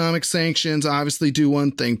 economic sanctions obviously do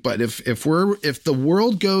one thing, but if the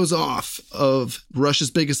world goes off of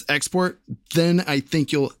Russia's biggest export, then I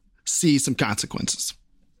think you'll see some consequences.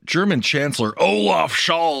 German Chancellor Olaf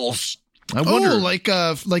Scholz. I wonder, like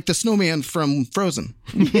the snowman from Frozen.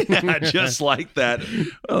 Yeah, just like that.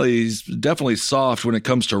 Well, he's definitely soft when it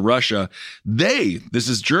comes to Russia. This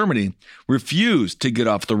is Germany, refuse to get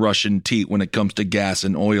off the Russian teat when it comes to gas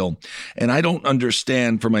and oil. And I don't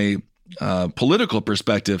understand from a political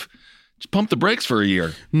perspective, just pump the brakes for a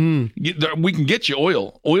year. We can get you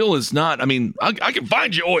oil. Oil is not, I can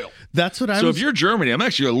find you oil. That's what So if you're Germany, I'm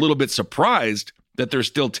actually a little bit surprised that they're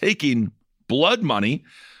still taking blood money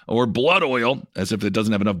or blood oil, as if it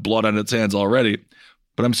doesn't have enough blood on its hands already.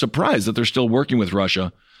 But I'm surprised that they're still working with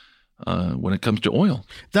Russia when it comes to oil.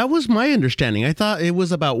 That was my understanding. I thought it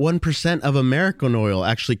was about 1% of American oil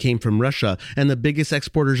actually came from Russia, and the biggest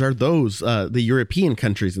exporters are those, the European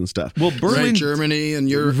countries and stuff. Well, Berlin, Germany, and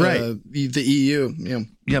Europe, the EU.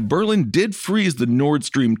 Yeah, Berlin did freeze the Nord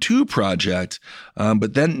Stream 2 project,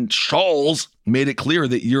 but then Scholz made it clear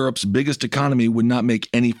that Europe's biggest economy would not make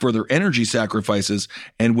any further energy sacrifices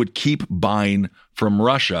and would keep buying from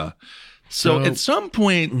Russia. So at some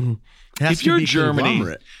point, if you're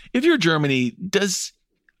Germany,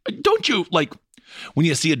 don't you, like, when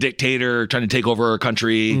you see a dictator trying to take over a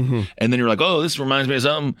country and then you're like, oh, this reminds me of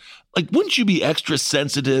something, like, wouldn't you be extra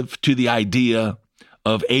sensitive to the idea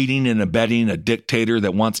of aiding and abetting a dictator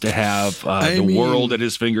that wants to have the world at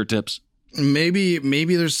his fingertips? Maybe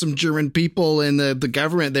there's some German people in the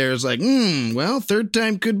government there is like, well, third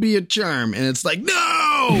time could be a charm. And it's like,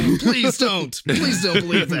 no, please don't. Please don't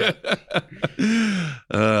believe that.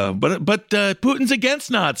 But Putin's against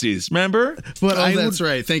Nazis, remember? But that's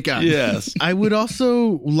right. Thank God. Yes. I would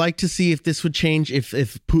also like to see if this would change if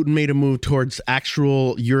Putin made a move towards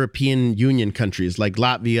actual European Union countries like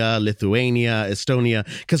Latvia, Lithuania, Estonia.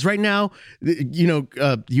 Because right now,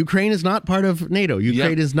 Ukraine is not part of NATO.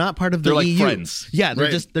 Ukraine is not part of the like EU. Friends. Yeah,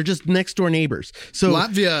 they're just next door neighbors. So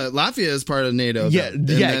Latvia is part of NATO. Yeah,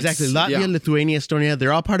 exactly. Latvia, Lithuania, Estonia,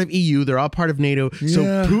 they're all part of EU. They're all part of NATO. Yeah. So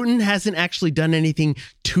Putin hasn't actually done anything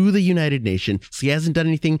to the United Nations. He hasn't done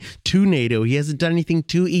anything to NATO. He hasn't done anything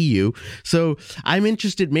to EU. So I'm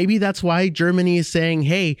interested. Maybe that's why Germany is saying,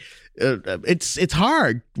 hey, it's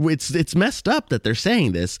hard. It's messed up that they're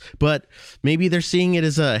saying this, but maybe they're seeing it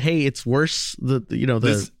as a, hey, it's worse.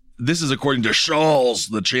 this is according to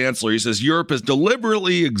Scholz, the chancellor. He says Europe has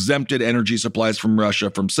deliberately exempted energy supplies from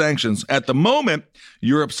Russia from sanctions. At the moment,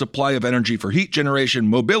 Europe's supply of energy for heat generation,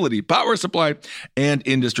 mobility, power supply, and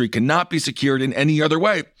industry cannot be secured in any other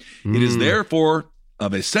way. It is therefore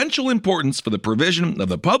of essential importance for the provision of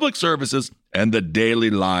the public services and the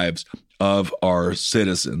daily lives of our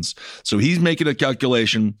citizens. So he's making a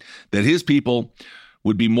calculation that his people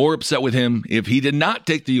would be more upset with him if he did not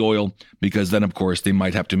take the oil, because then, of course, they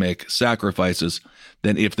might have to make sacrifices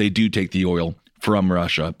than if they do take the oil from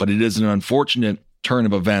Russia. But it is an unfortunate turn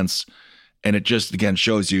of events, and it just, again,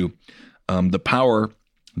 shows you the power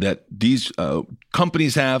that these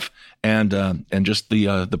companies have and just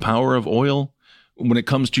the power of oil when it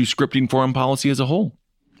comes to scripting foreign policy as a whole.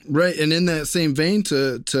 Right. And in that same vein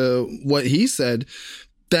to what he said,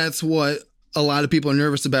 that's what a lot of people are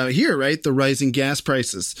nervous about here, right? The rising gas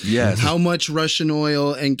prices. Yes. How much Russian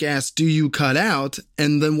oil and gas do you cut out?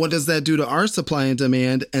 And then what does that do to our supply and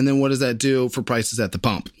demand? And then what does that do for prices at the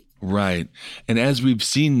pump? Right. And as we've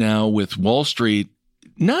seen now with Wall Street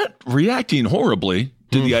not reacting horribly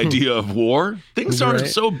to the idea of war, things aren't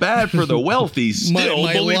so bad for the wealthy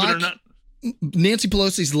still, believe it or not. Nancy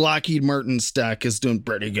Pelosi's Lockheed Martin stock is doing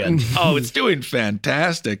pretty good. Oh, it's doing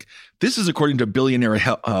fantastic. This is according to billionaire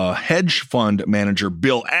hedge fund manager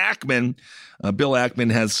Bill Ackman. Bill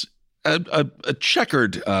Ackman has a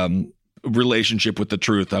checkered relationship with the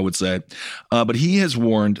truth, I would say. But he has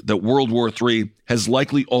warned that World War III has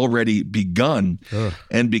likely already begun.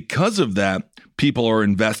 And because of that, people are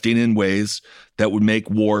investing in ways that would make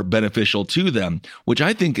war beneficial to them, which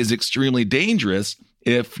I think is extremely dangerous.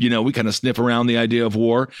 If, we kind of sniff around the idea of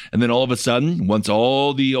war, and then all of a sudden, once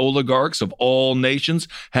all the oligarchs of all nations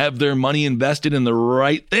have their money invested in the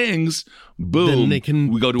right things, boom,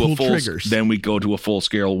 we go to a full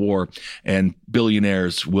scale war, and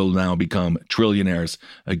billionaires will now become trillionaires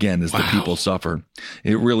again as the people suffer.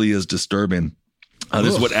 It really is disturbing.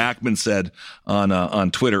 This is what Ackman said on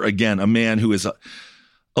Twitter. Again, a man who is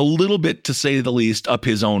a little bit, to say the least, up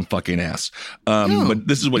his own fucking ass. But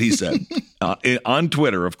this is what he said on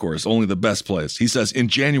Twitter, of course, only the best place. He says, in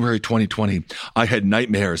January 2020, I had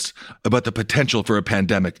nightmares about the potential for a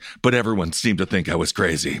pandemic, but everyone seemed to think I was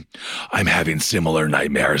crazy. I'm having similar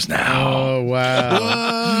nightmares now. Oh,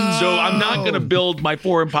 wow. So I'm not going to build my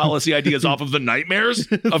foreign policy ideas off of the nightmares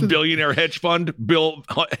of billionaire hedge funder Bill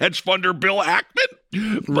Ackman.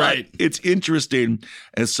 Right. It's interesting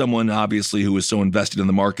as someone obviously who is so invested in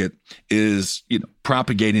the market is,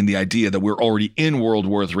 propagating the idea that we're already in World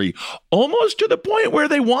War III, almost to the point where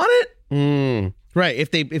they want it. Right.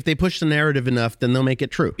 If they push the narrative enough, then they'll make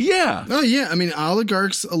it true. Yeah. Oh, yeah. I mean,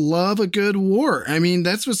 oligarchs love a good war. I mean,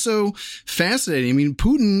 that's what's so fascinating. I mean,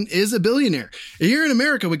 Putin is a billionaire. Here in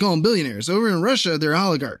America, we call them billionaires. Over in Russia, they're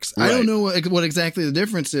oligarchs. Right. I don't know what exactly the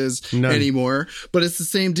difference is anymore, but it's the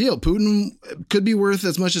same deal. Putin could be worth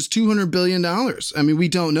as much as $200 billion. I mean, we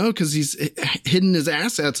don't know because he's hidden his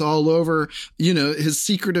assets all over, his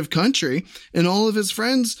secretive country, and all of his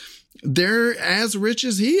friends, they're as rich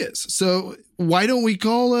as he is. So why don't we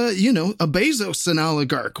call, a Bezos an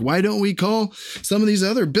oligarch? Why don't we call some of these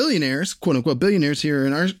other billionaires, quote unquote billionaires here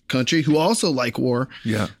in our country who also like war,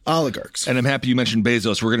 oligarchs? And I'm happy you mentioned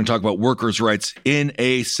Bezos. We're going to talk about workers' rights in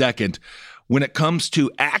a second. When it comes to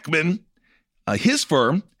Ackman, his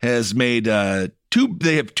firm has made they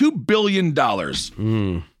have $2 billion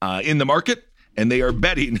in the market, and they are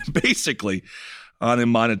betting basically on a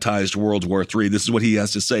monetized World War III. This is what he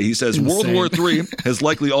has to say. He says, World War III has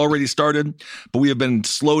likely already started, but we have been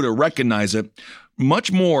slow to recognize it.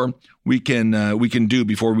 Much more we can do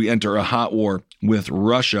before we enter a hot war with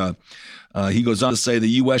Russia. He goes on to say the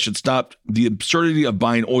U.S. should stop the absurdity of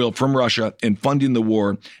buying oil from Russia and funding the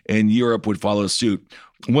war, and Europe would follow suit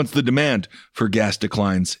once the demand for gas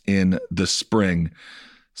declines in the spring.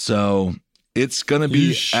 So it's going to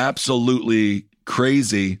be absolutely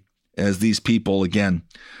crazy as these people, again,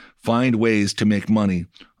 find ways to make money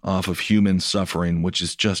off of human suffering, which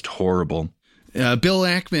is just horrible. Bill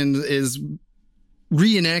Ackman is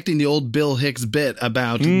reenacting the old Bill Hicks bit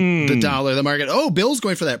about the dollar, the market. Oh, Bill's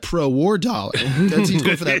going for that pro-war dollar. He's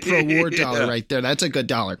going for that pro-war dollar right there. That's a good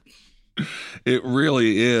dollar. It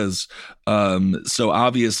really is. So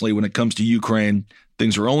obviously, when it comes to Ukraine,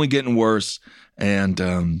 things are only getting worse,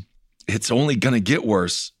 and it's only going to get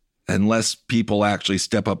worse unless people actually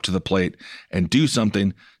step up to the plate and do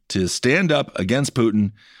something to stand up against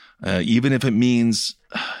Putin, even if it means,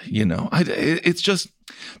 it's just,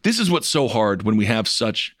 this is what's so hard when we have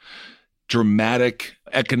such dramatic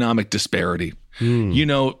economic disparity.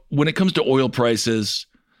 When it comes to oil prices,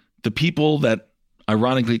 the people that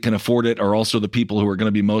ironically can afford it are also the people who are going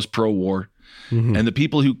to be most pro-war. and the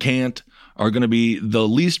people who can't are going to be the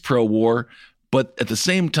least pro-war. But at the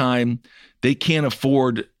same time, they can't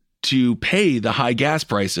afford to pay the high gas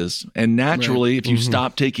prices. And naturally, if you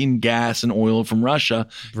stop taking gas and oil from Russia,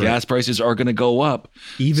 gas prices are going to go up.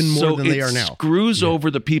 Even more than they are now. It screws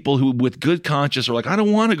over the people who, with good conscience, are like, I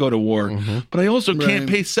don't want to go to war, but I also can't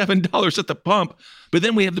pay $7 at the pump. But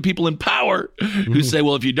then we have the people in power who say,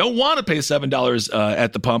 well, if you don't want to pay $7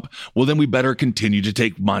 at the pump, well, then we better continue to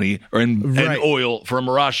take money and oil from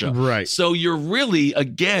Russia. Right. So you're really,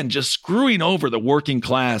 again, just screwing over the working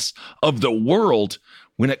class of the world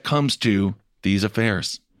when it comes to these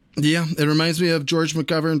affairs. Yeah, it reminds me of George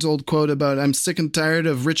McGovern's old quote about, I'm sick and tired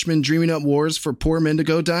of Richmond dreaming up wars for poor men to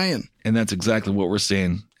go dying. And that's exactly what we're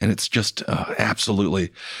seeing. And it's just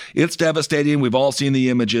absolutely, it's devastating. We've all seen the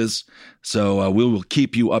images. So we will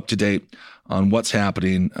keep you up to date on what's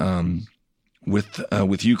happening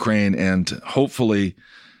with Ukraine. And hopefully,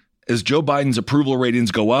 as Joe Biden's approval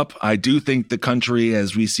ratings go up, I do think the country,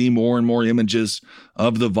 as we see more and more images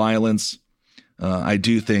of the violence, I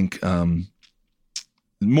do think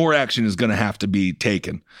more action is going to have to be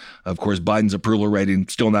taken. Of course, Biden's approval rating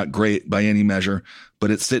still not great by any measure,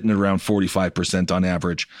 but it's sitting at around 45% on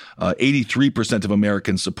average. 83% of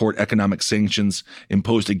Americans support economic sanctions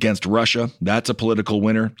imposed against Russia. That's a political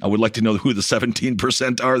winner. I would like to know who the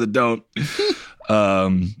 17% are that don't.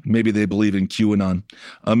 Maybe they believe in QAnon.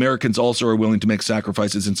 Americans also are willing to make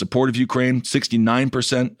sacrifices in support of Ukraine.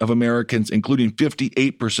 69% of Americans, including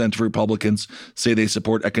 58% of Republicans, say they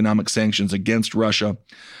support economic sanctions against Russia,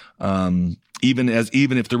 even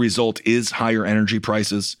if the result is higher energy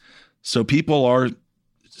prices. So people are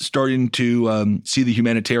starting to see the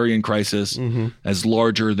humanitarian crisis as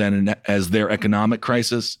larger than as their economic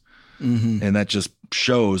crisis, and that just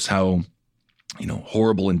shows how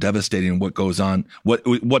horrible and devastating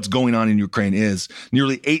what's going on in Ukraine is.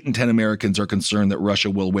 Nearly 8 in 10 Americans are concerned that Russia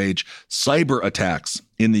will wage cyber attacks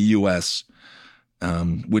in the U.S.,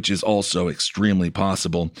 which is also extremely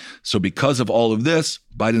possible. So because of all of this,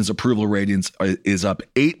 Biden's approval ratings is up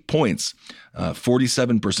 8 points,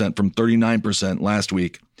 47% from 39% last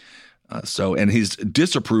week. And his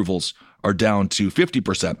disapprovals are down to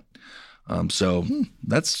 50%.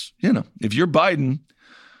 That's, if you're Biden,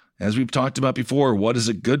 as we've talked about before, what is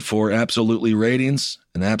it good for? Absolutely ratings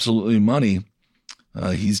and absolutely money.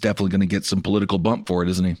 He's definitely going to get some political bump for it,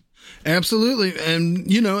 isn't he? Absolutely. And,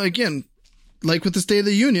 again, like with the State of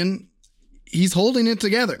the Union, he's holding it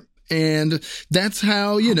together. And that's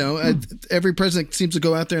how, every president seems to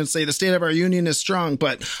go out there and say the state of our union is strong.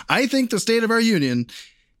 But I think the state of our union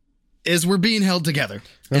is we're being held together.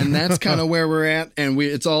 And that's kind of where we're at. And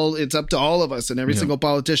it's up to all of us and every single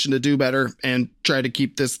politician to do better and try to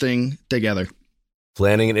keep this thing together.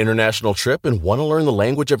 Planning an international trip and want to learn the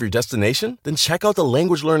language of your destination? Then check out the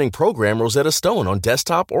language learning program Rosetta Stone on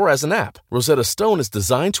desktop or as an app. Rosetta Stone is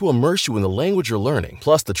designed to immerse you in the language you're learning.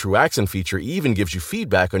 Plus, the True Accent feature even gives you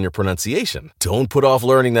feedback on your pronunciation. Don't put off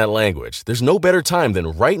learning that language. There's no better time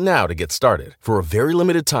than right now to get started. For a very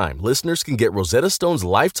limited time, listeners can get Rosetta Stone's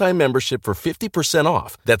lifetime membership for 50%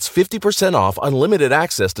 off. That's 50% off unlimited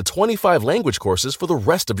access to 25 language courses for the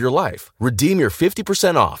rest of your life. Redeem your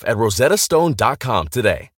 50% off at rosettastone.com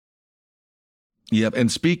today. Yep.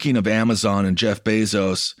 And speaking of Amazon and Jeff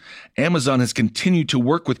Bezos, Amazon has continued to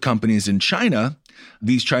work with companies in China.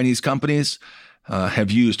 These Chinese companies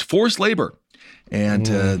have used forced labor. And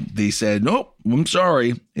they said, nope, I'm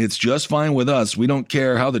sorry. It's just fine with us. We don't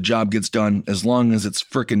care how the job gets done as long as it's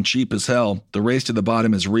frickin' cheap as hell. The race to the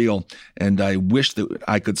bottom is real. And I wish that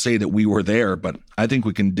I could say that we were there, but I think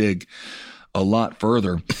we can dig a lot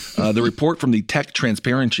further. The report from the Tech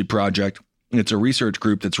Transparency Project, it's a research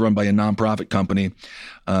group that's run by a nonprofit company.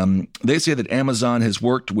 They say that Amazon has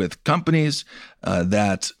worked with companies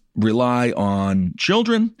that rely on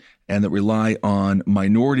children and that rely on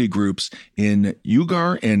minority groups in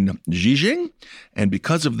Uyghur and Xinjiang. And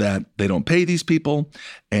because of that, they don't pay these people.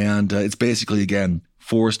 And it's basically, again,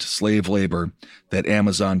 forced slave labor that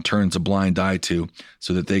Amazon turns a blind eye to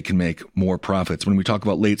so that they can make more profits. When we talk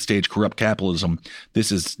about late stage corrupt capitalism,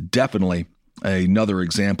 this is definitely another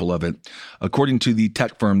example of it. According to the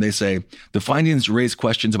tech firm, they say the findings raise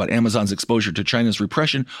questions about Amazon's exposure to China's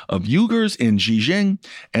repression of Uyghurs in Xinjiang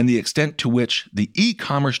and the extent to which the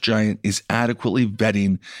e-commerce giant is adequately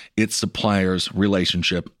vetting its suppliers'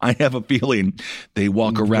 relationship. I have a feeling they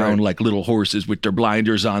walk around like little horses with their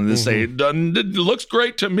blinders on and say, it looks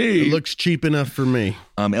great to me. It looks cheap enough for me.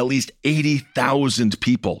 At least 80,000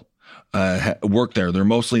 people work there. They're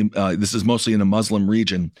mostly, this is mostly in a Muslim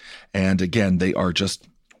region. And again, they are just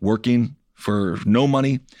working for no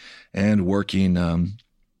money and working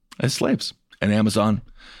as slaves. And Amazon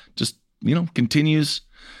just continues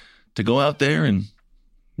to go out there and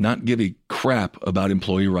not give a crap about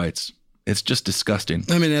employee rights. It's just disgusting.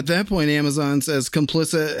 I mean, at that point, Amazon's as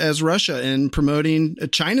complicit as Russia in promoting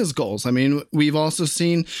China's goals. I mean, we've also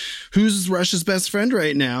seen who's Russia's best friend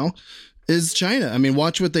right now is China. I mean,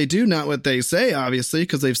 watch what they do, not what they say, obviously,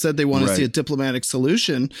 because they've said they want to see a diplomatic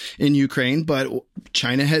solution in Ukraine. But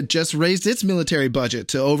China had just raised its military budget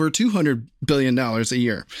to over $200 billion a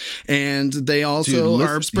year. And they also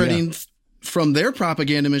are spreading from their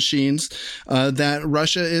propaganda machines that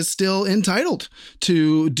Russia is still entitled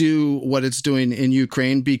to do what it's doing in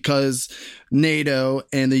Ukraine because NATO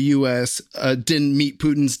and the U.S. didn't meet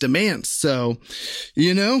Putin's demands. So,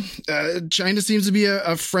 China seems to be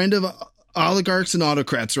a friend of oligarchs and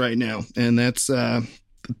autocrats right now. And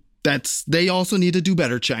they also need to do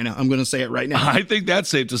better, China. I'm going to say it right now. I think that's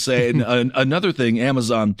safe to say. And another thing,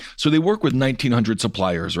 Amazon, so they work with 1,900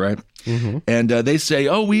 suppliers, right? Mm-hmm. And they say,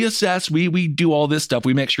 we assess, we do all this stuff.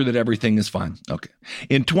 We make sure that everything is fine. Okay.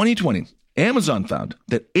 In 2020, Amazon found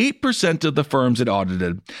that 8% of the firms it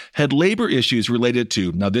audited had labor issues related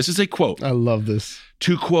to, now this is a quote. I love this.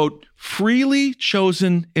 To quote, freely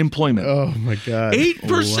chosen employment. Oh my God.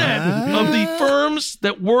 8% of the firms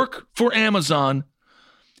that work for Amazon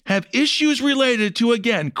have issues related to,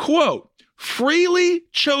 again, quote, freely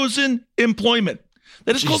chosen employment.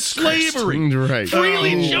 That is called slavery. Right.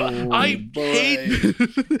 Freely chosen. I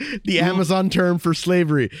hate the Amazon term for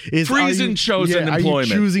slavery is chosen employment. Are you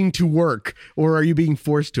choosing to work or are you being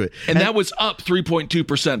forced to it? And that was up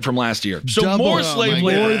 3.2% from last year. So more slave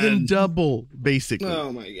labor. More than double, basically.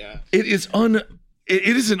 Oh my God. It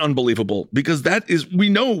isn't unbelievable because we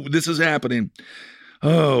know this is happening.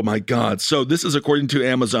 Oh, my God. So this is according to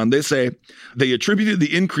Amazon. They say they attributed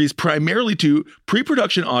the increase primarily to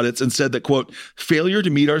pre-production audits and said that, quote, failure to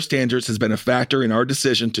meet our standards has been a factor in our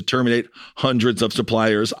decision to terminate hundreds of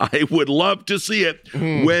suppliers. I would love to see it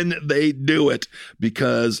when they do it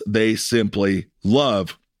because they simply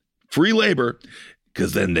love free labor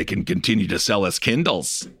because then they can continue to sell us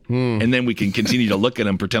Kindles. And then we can continue to look at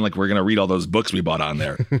them, pretend like we're going to read all those books we bought on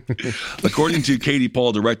there. According to Katie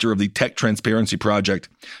Paul, director of the Tech Transparency Project,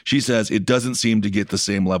 she says it doesn't seem to get the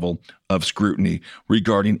same level of scrutiny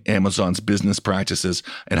regarding Amazon's business practices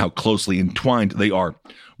and how closely entwined they are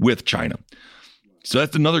with China. So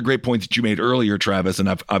that's another great point that you made earlier, Travis, and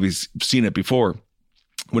I've obviously seen it before.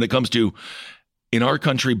 When it comes to in our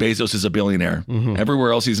country, Bezos is a billionaire. Mm-hmm.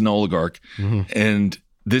 Everywhere else, he's an oligarch. Mm-hmm. And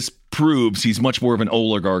this proves he's much more of an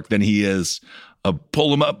oligarch than he is a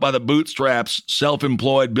pull him up by the bootstraps,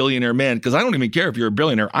 self-employed billionaire man. Because I don't even care if you're a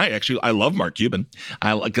billionaire. I love Mark Cuban. I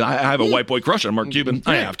have a white boy crush on Mark Cuban.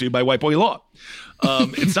 I have to by white boy law.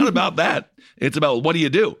 It's not about that. It's about what do you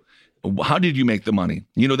do? How did you make the money?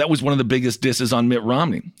 That was one of the biggest disses on Mitt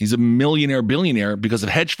Romney. He's a billionaire because of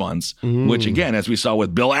hedge funds, which again, as we saw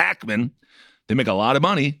with Bill Ackman, they make a lot of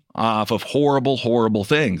money off of horrible, horrible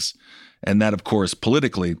things. And that, of course,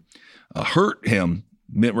 politically hurt him,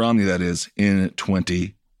 Mitt Romney, that is, in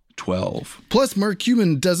 2012. Plus, Mark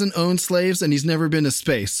Cuban doesn't own slaves and he's never been to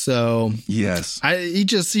space. So, yes,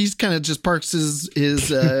 he's kind of just parks his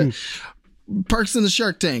parks in the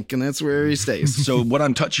Shark Tank, and that's where he stays. So what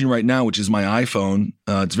I'm touching right now, which is my iPhone,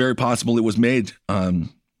 it's very possible it was made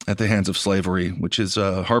at the hands of slavery, which is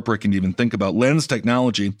heartbreaking to even think about. Lens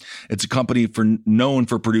Technology, it's a company known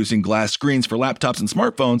for producing glass screens for laptops and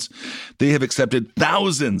smartphones. They have accepted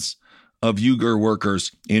thousands of Uyghur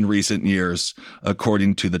workers in recent years,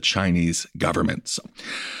 according to the Chinese government. So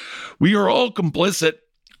we are all complicit,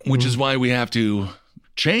 which is why we have to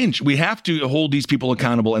change. We have to hold these people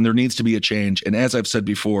accountable, and there needs to be a change. And as I've said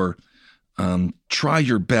before, try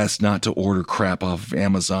your best not to order crap off of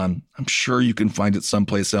Amazon. I'm sure you can find it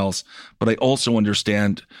someplace else, but I also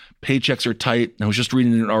understand paychecks are tight. I was just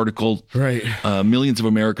reading an article. Right. Millions of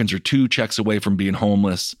Americans are 2 checks away from being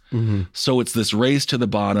homeless. Mm-hmm. So it's this race to the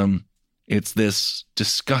bottom. It's this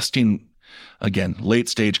disgusting, again, late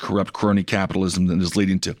stage corrupt crony capitalism that is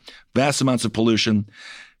leading to vast amounts of pollution,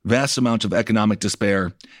 vast amounts of economic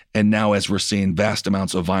despair, and now, as we're seeing, vast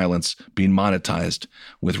amounts of violence being monetized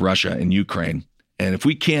with Russia and Ukraine. And if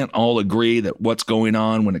we can't all agree that what's going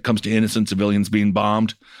on when it comes to innocent civilians being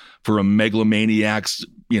bombed for a megalomaniac's,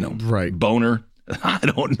 boner, I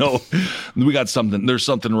don't know. There's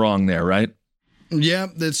something wrong there, right? Yeah,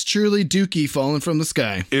 that's truly Dookie falling from the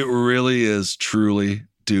sky. It really is truly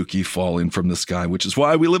Dookie falling from the sky, which is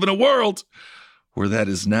why we live in a world where that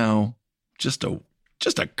is now just a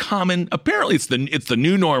common, apparently it's the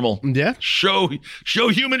new normal. Yeah. Show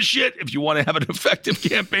human shit if you want to have an effective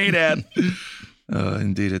campaign ad.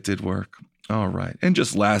 Indeed, it did work. All right. And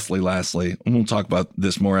just lastly, and we'll talk about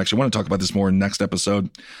this more. Actually, I want to talk about this more in next episode.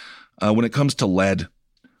 when it comes to lead,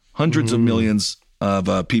 hundreds of millions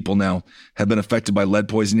of people now have been affected by lead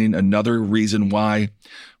poisoning. Another reason why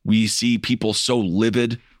we see people so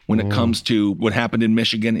livid when it comes to what happened in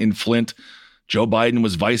Michigan, in Flint. Joe Biden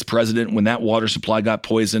was vice president when that water supply got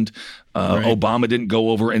poisoned. Obama didn't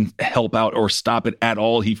go over and help out or stop it at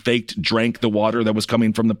all. He drank the water that was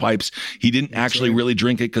coming from the pipes. He didn't really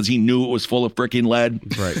drink it because he knew it was full of freaking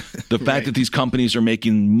lead. Right. The fact that these companies are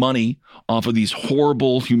making money off of these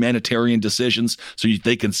horrible humanitarian decisions so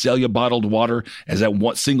they can sell you bottled water as that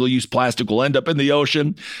one single-use plastic will end up in the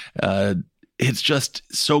ocean. It's just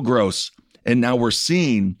so gross. And now we're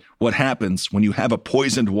seeing what happens when you have a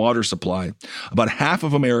poisoned water supply. About half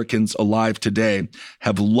of Americans alive today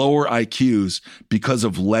have lower IQs because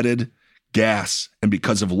of leaded gas and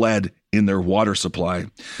because of lead in their water supply.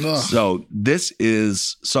 Ugh. So this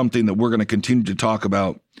is something that we're going to continue to talk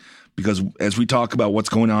about, because as we talk about what's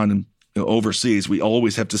going on overseas, we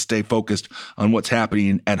always have to stay focused on what's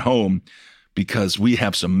happening at home, because we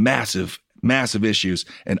have some massive issues.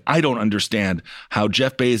 And I don't understand how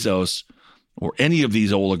Jeff Bezos or any of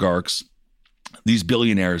these oligarchs, these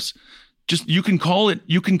billionaires, you can call it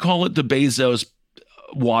the Bezos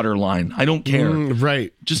water line. I don't care.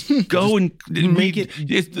 Right. Just go and make it.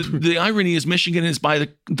 The irony is Michigan is by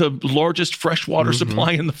the largest freshwater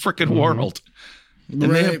supply in the frickin' world. And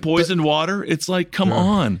they have poisoned water. It's like, come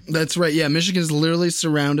on. That's right. Yeah, Michigan is literally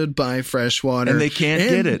surrounded by fresh water. And they can't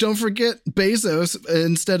get it. Don't forget, Bezos,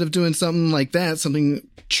 instead of doing something like that, something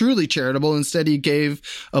truly charitable, instead he gave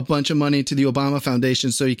a bunch of money to the Obama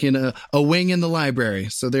Foundation so he can a wing in the library.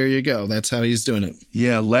 So there you go. That's how he's doing it.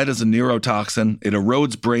 Yeah, lead is a neurotoxin. It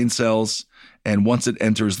erodes brain cells, and once it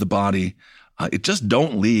enters the body, it just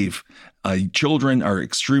don't leave. Children are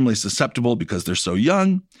extremely susceptible because they're so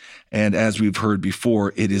young. And as we've heard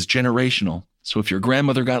before, it is generational. So if your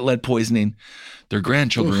grandmother got lead poisoning, their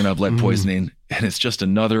grandchildren are going to have lead poisoning. And it's just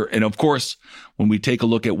another. And of course, when we take a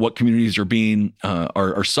look at what communities are being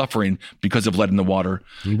are suffering because of lead in the water,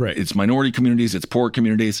 right? It's minority communities, it's poor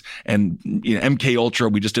communities, and MK Ultra.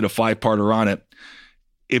 We just did a 5-parter on it.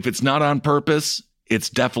 If it's not on purpose, it's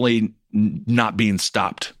definitely not being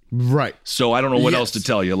stopped. Right. So I don't know what else to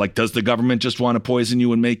tell you. Like, does the government just want to poison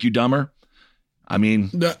you and make you dumber? I mean,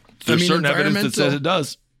 there's certain evidence that says it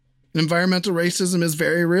does. Environmental racism is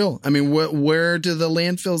very real. I mean, where do the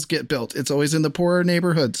landfills get built? It's always in the poorer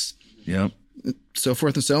neighborhoods. Yep. So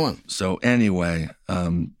forth and so on. So anyway,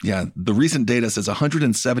 the recent data says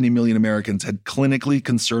 170 million Americans had clinically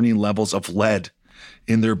concerning levels of lead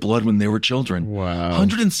in their blood when they were children. Wow.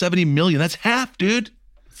 170 million. That's half, dude.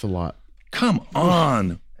 That's a lot. Come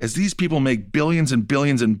on. As these people make billions and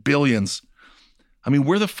billions and billions. I mean,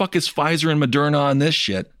 where the fuck is Pfizer and Moderna on this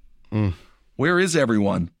shit? Where is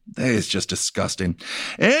everyone? It's just disgusting.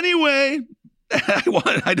 Anyway,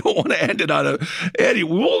 I don't want to end it on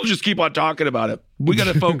we'll just keep on talking about it. We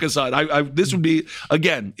got to focus on, this would be,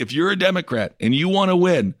 again, if you're a Democrat and you want to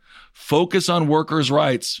win, focus on workers'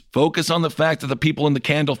 rights. Focus on the fact that the people in the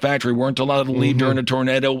candle factory weren't allowed to leave during a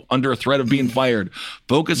tornado under a threat of being fired.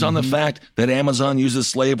 Focus on the fact that Amazon uses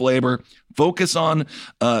slave labor. Focus on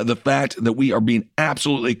the fact that we are being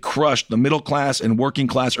absolutely crushed. The middle class and working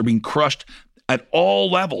class are being crushed at all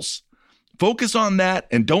levels. Focus on that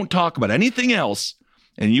and don't talk about anything else,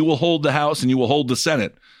 and you will hold the House and you will hold the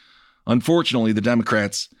Senate. Unfortunately, the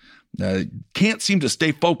Democrats can't seem to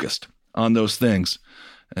stay focused on those things,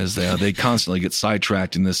 as they constantly get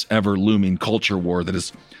sidetracked in this ever-looming culture war that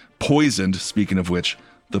has poisoned, speaking of which,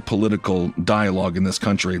 the political dialogue in this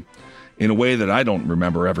country in a way that I don't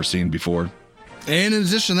remember ever seeing before. And in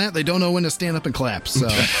addition to that, they don't know when to stand up and clap. So,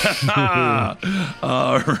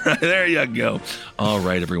 all right, there you go. All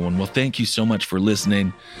right, everyone. Well, thank you so much for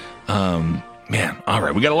listening. Man, all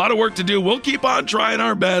right, we got a lot of work to do. We'll keep on trying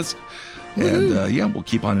our best. And we'll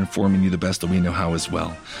keep on informing you the best that we know how as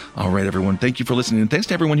well. All right, everyone. Thank you for listening. And thanks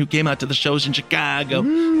to everyone who came out to the shows in Chicago.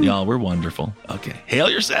 Y'all were wonderful. Okay. Hail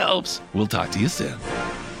yourselves. We'll talk to you soon.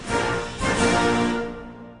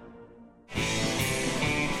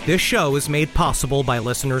 This show is made possible by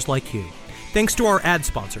listeners like you. Thanks to our ad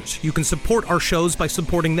sponsors, you can support our shows by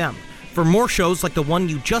supporting them. For more shows like the one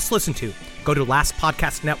you just listened to, go to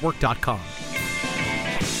lastpodcastnetwork.com.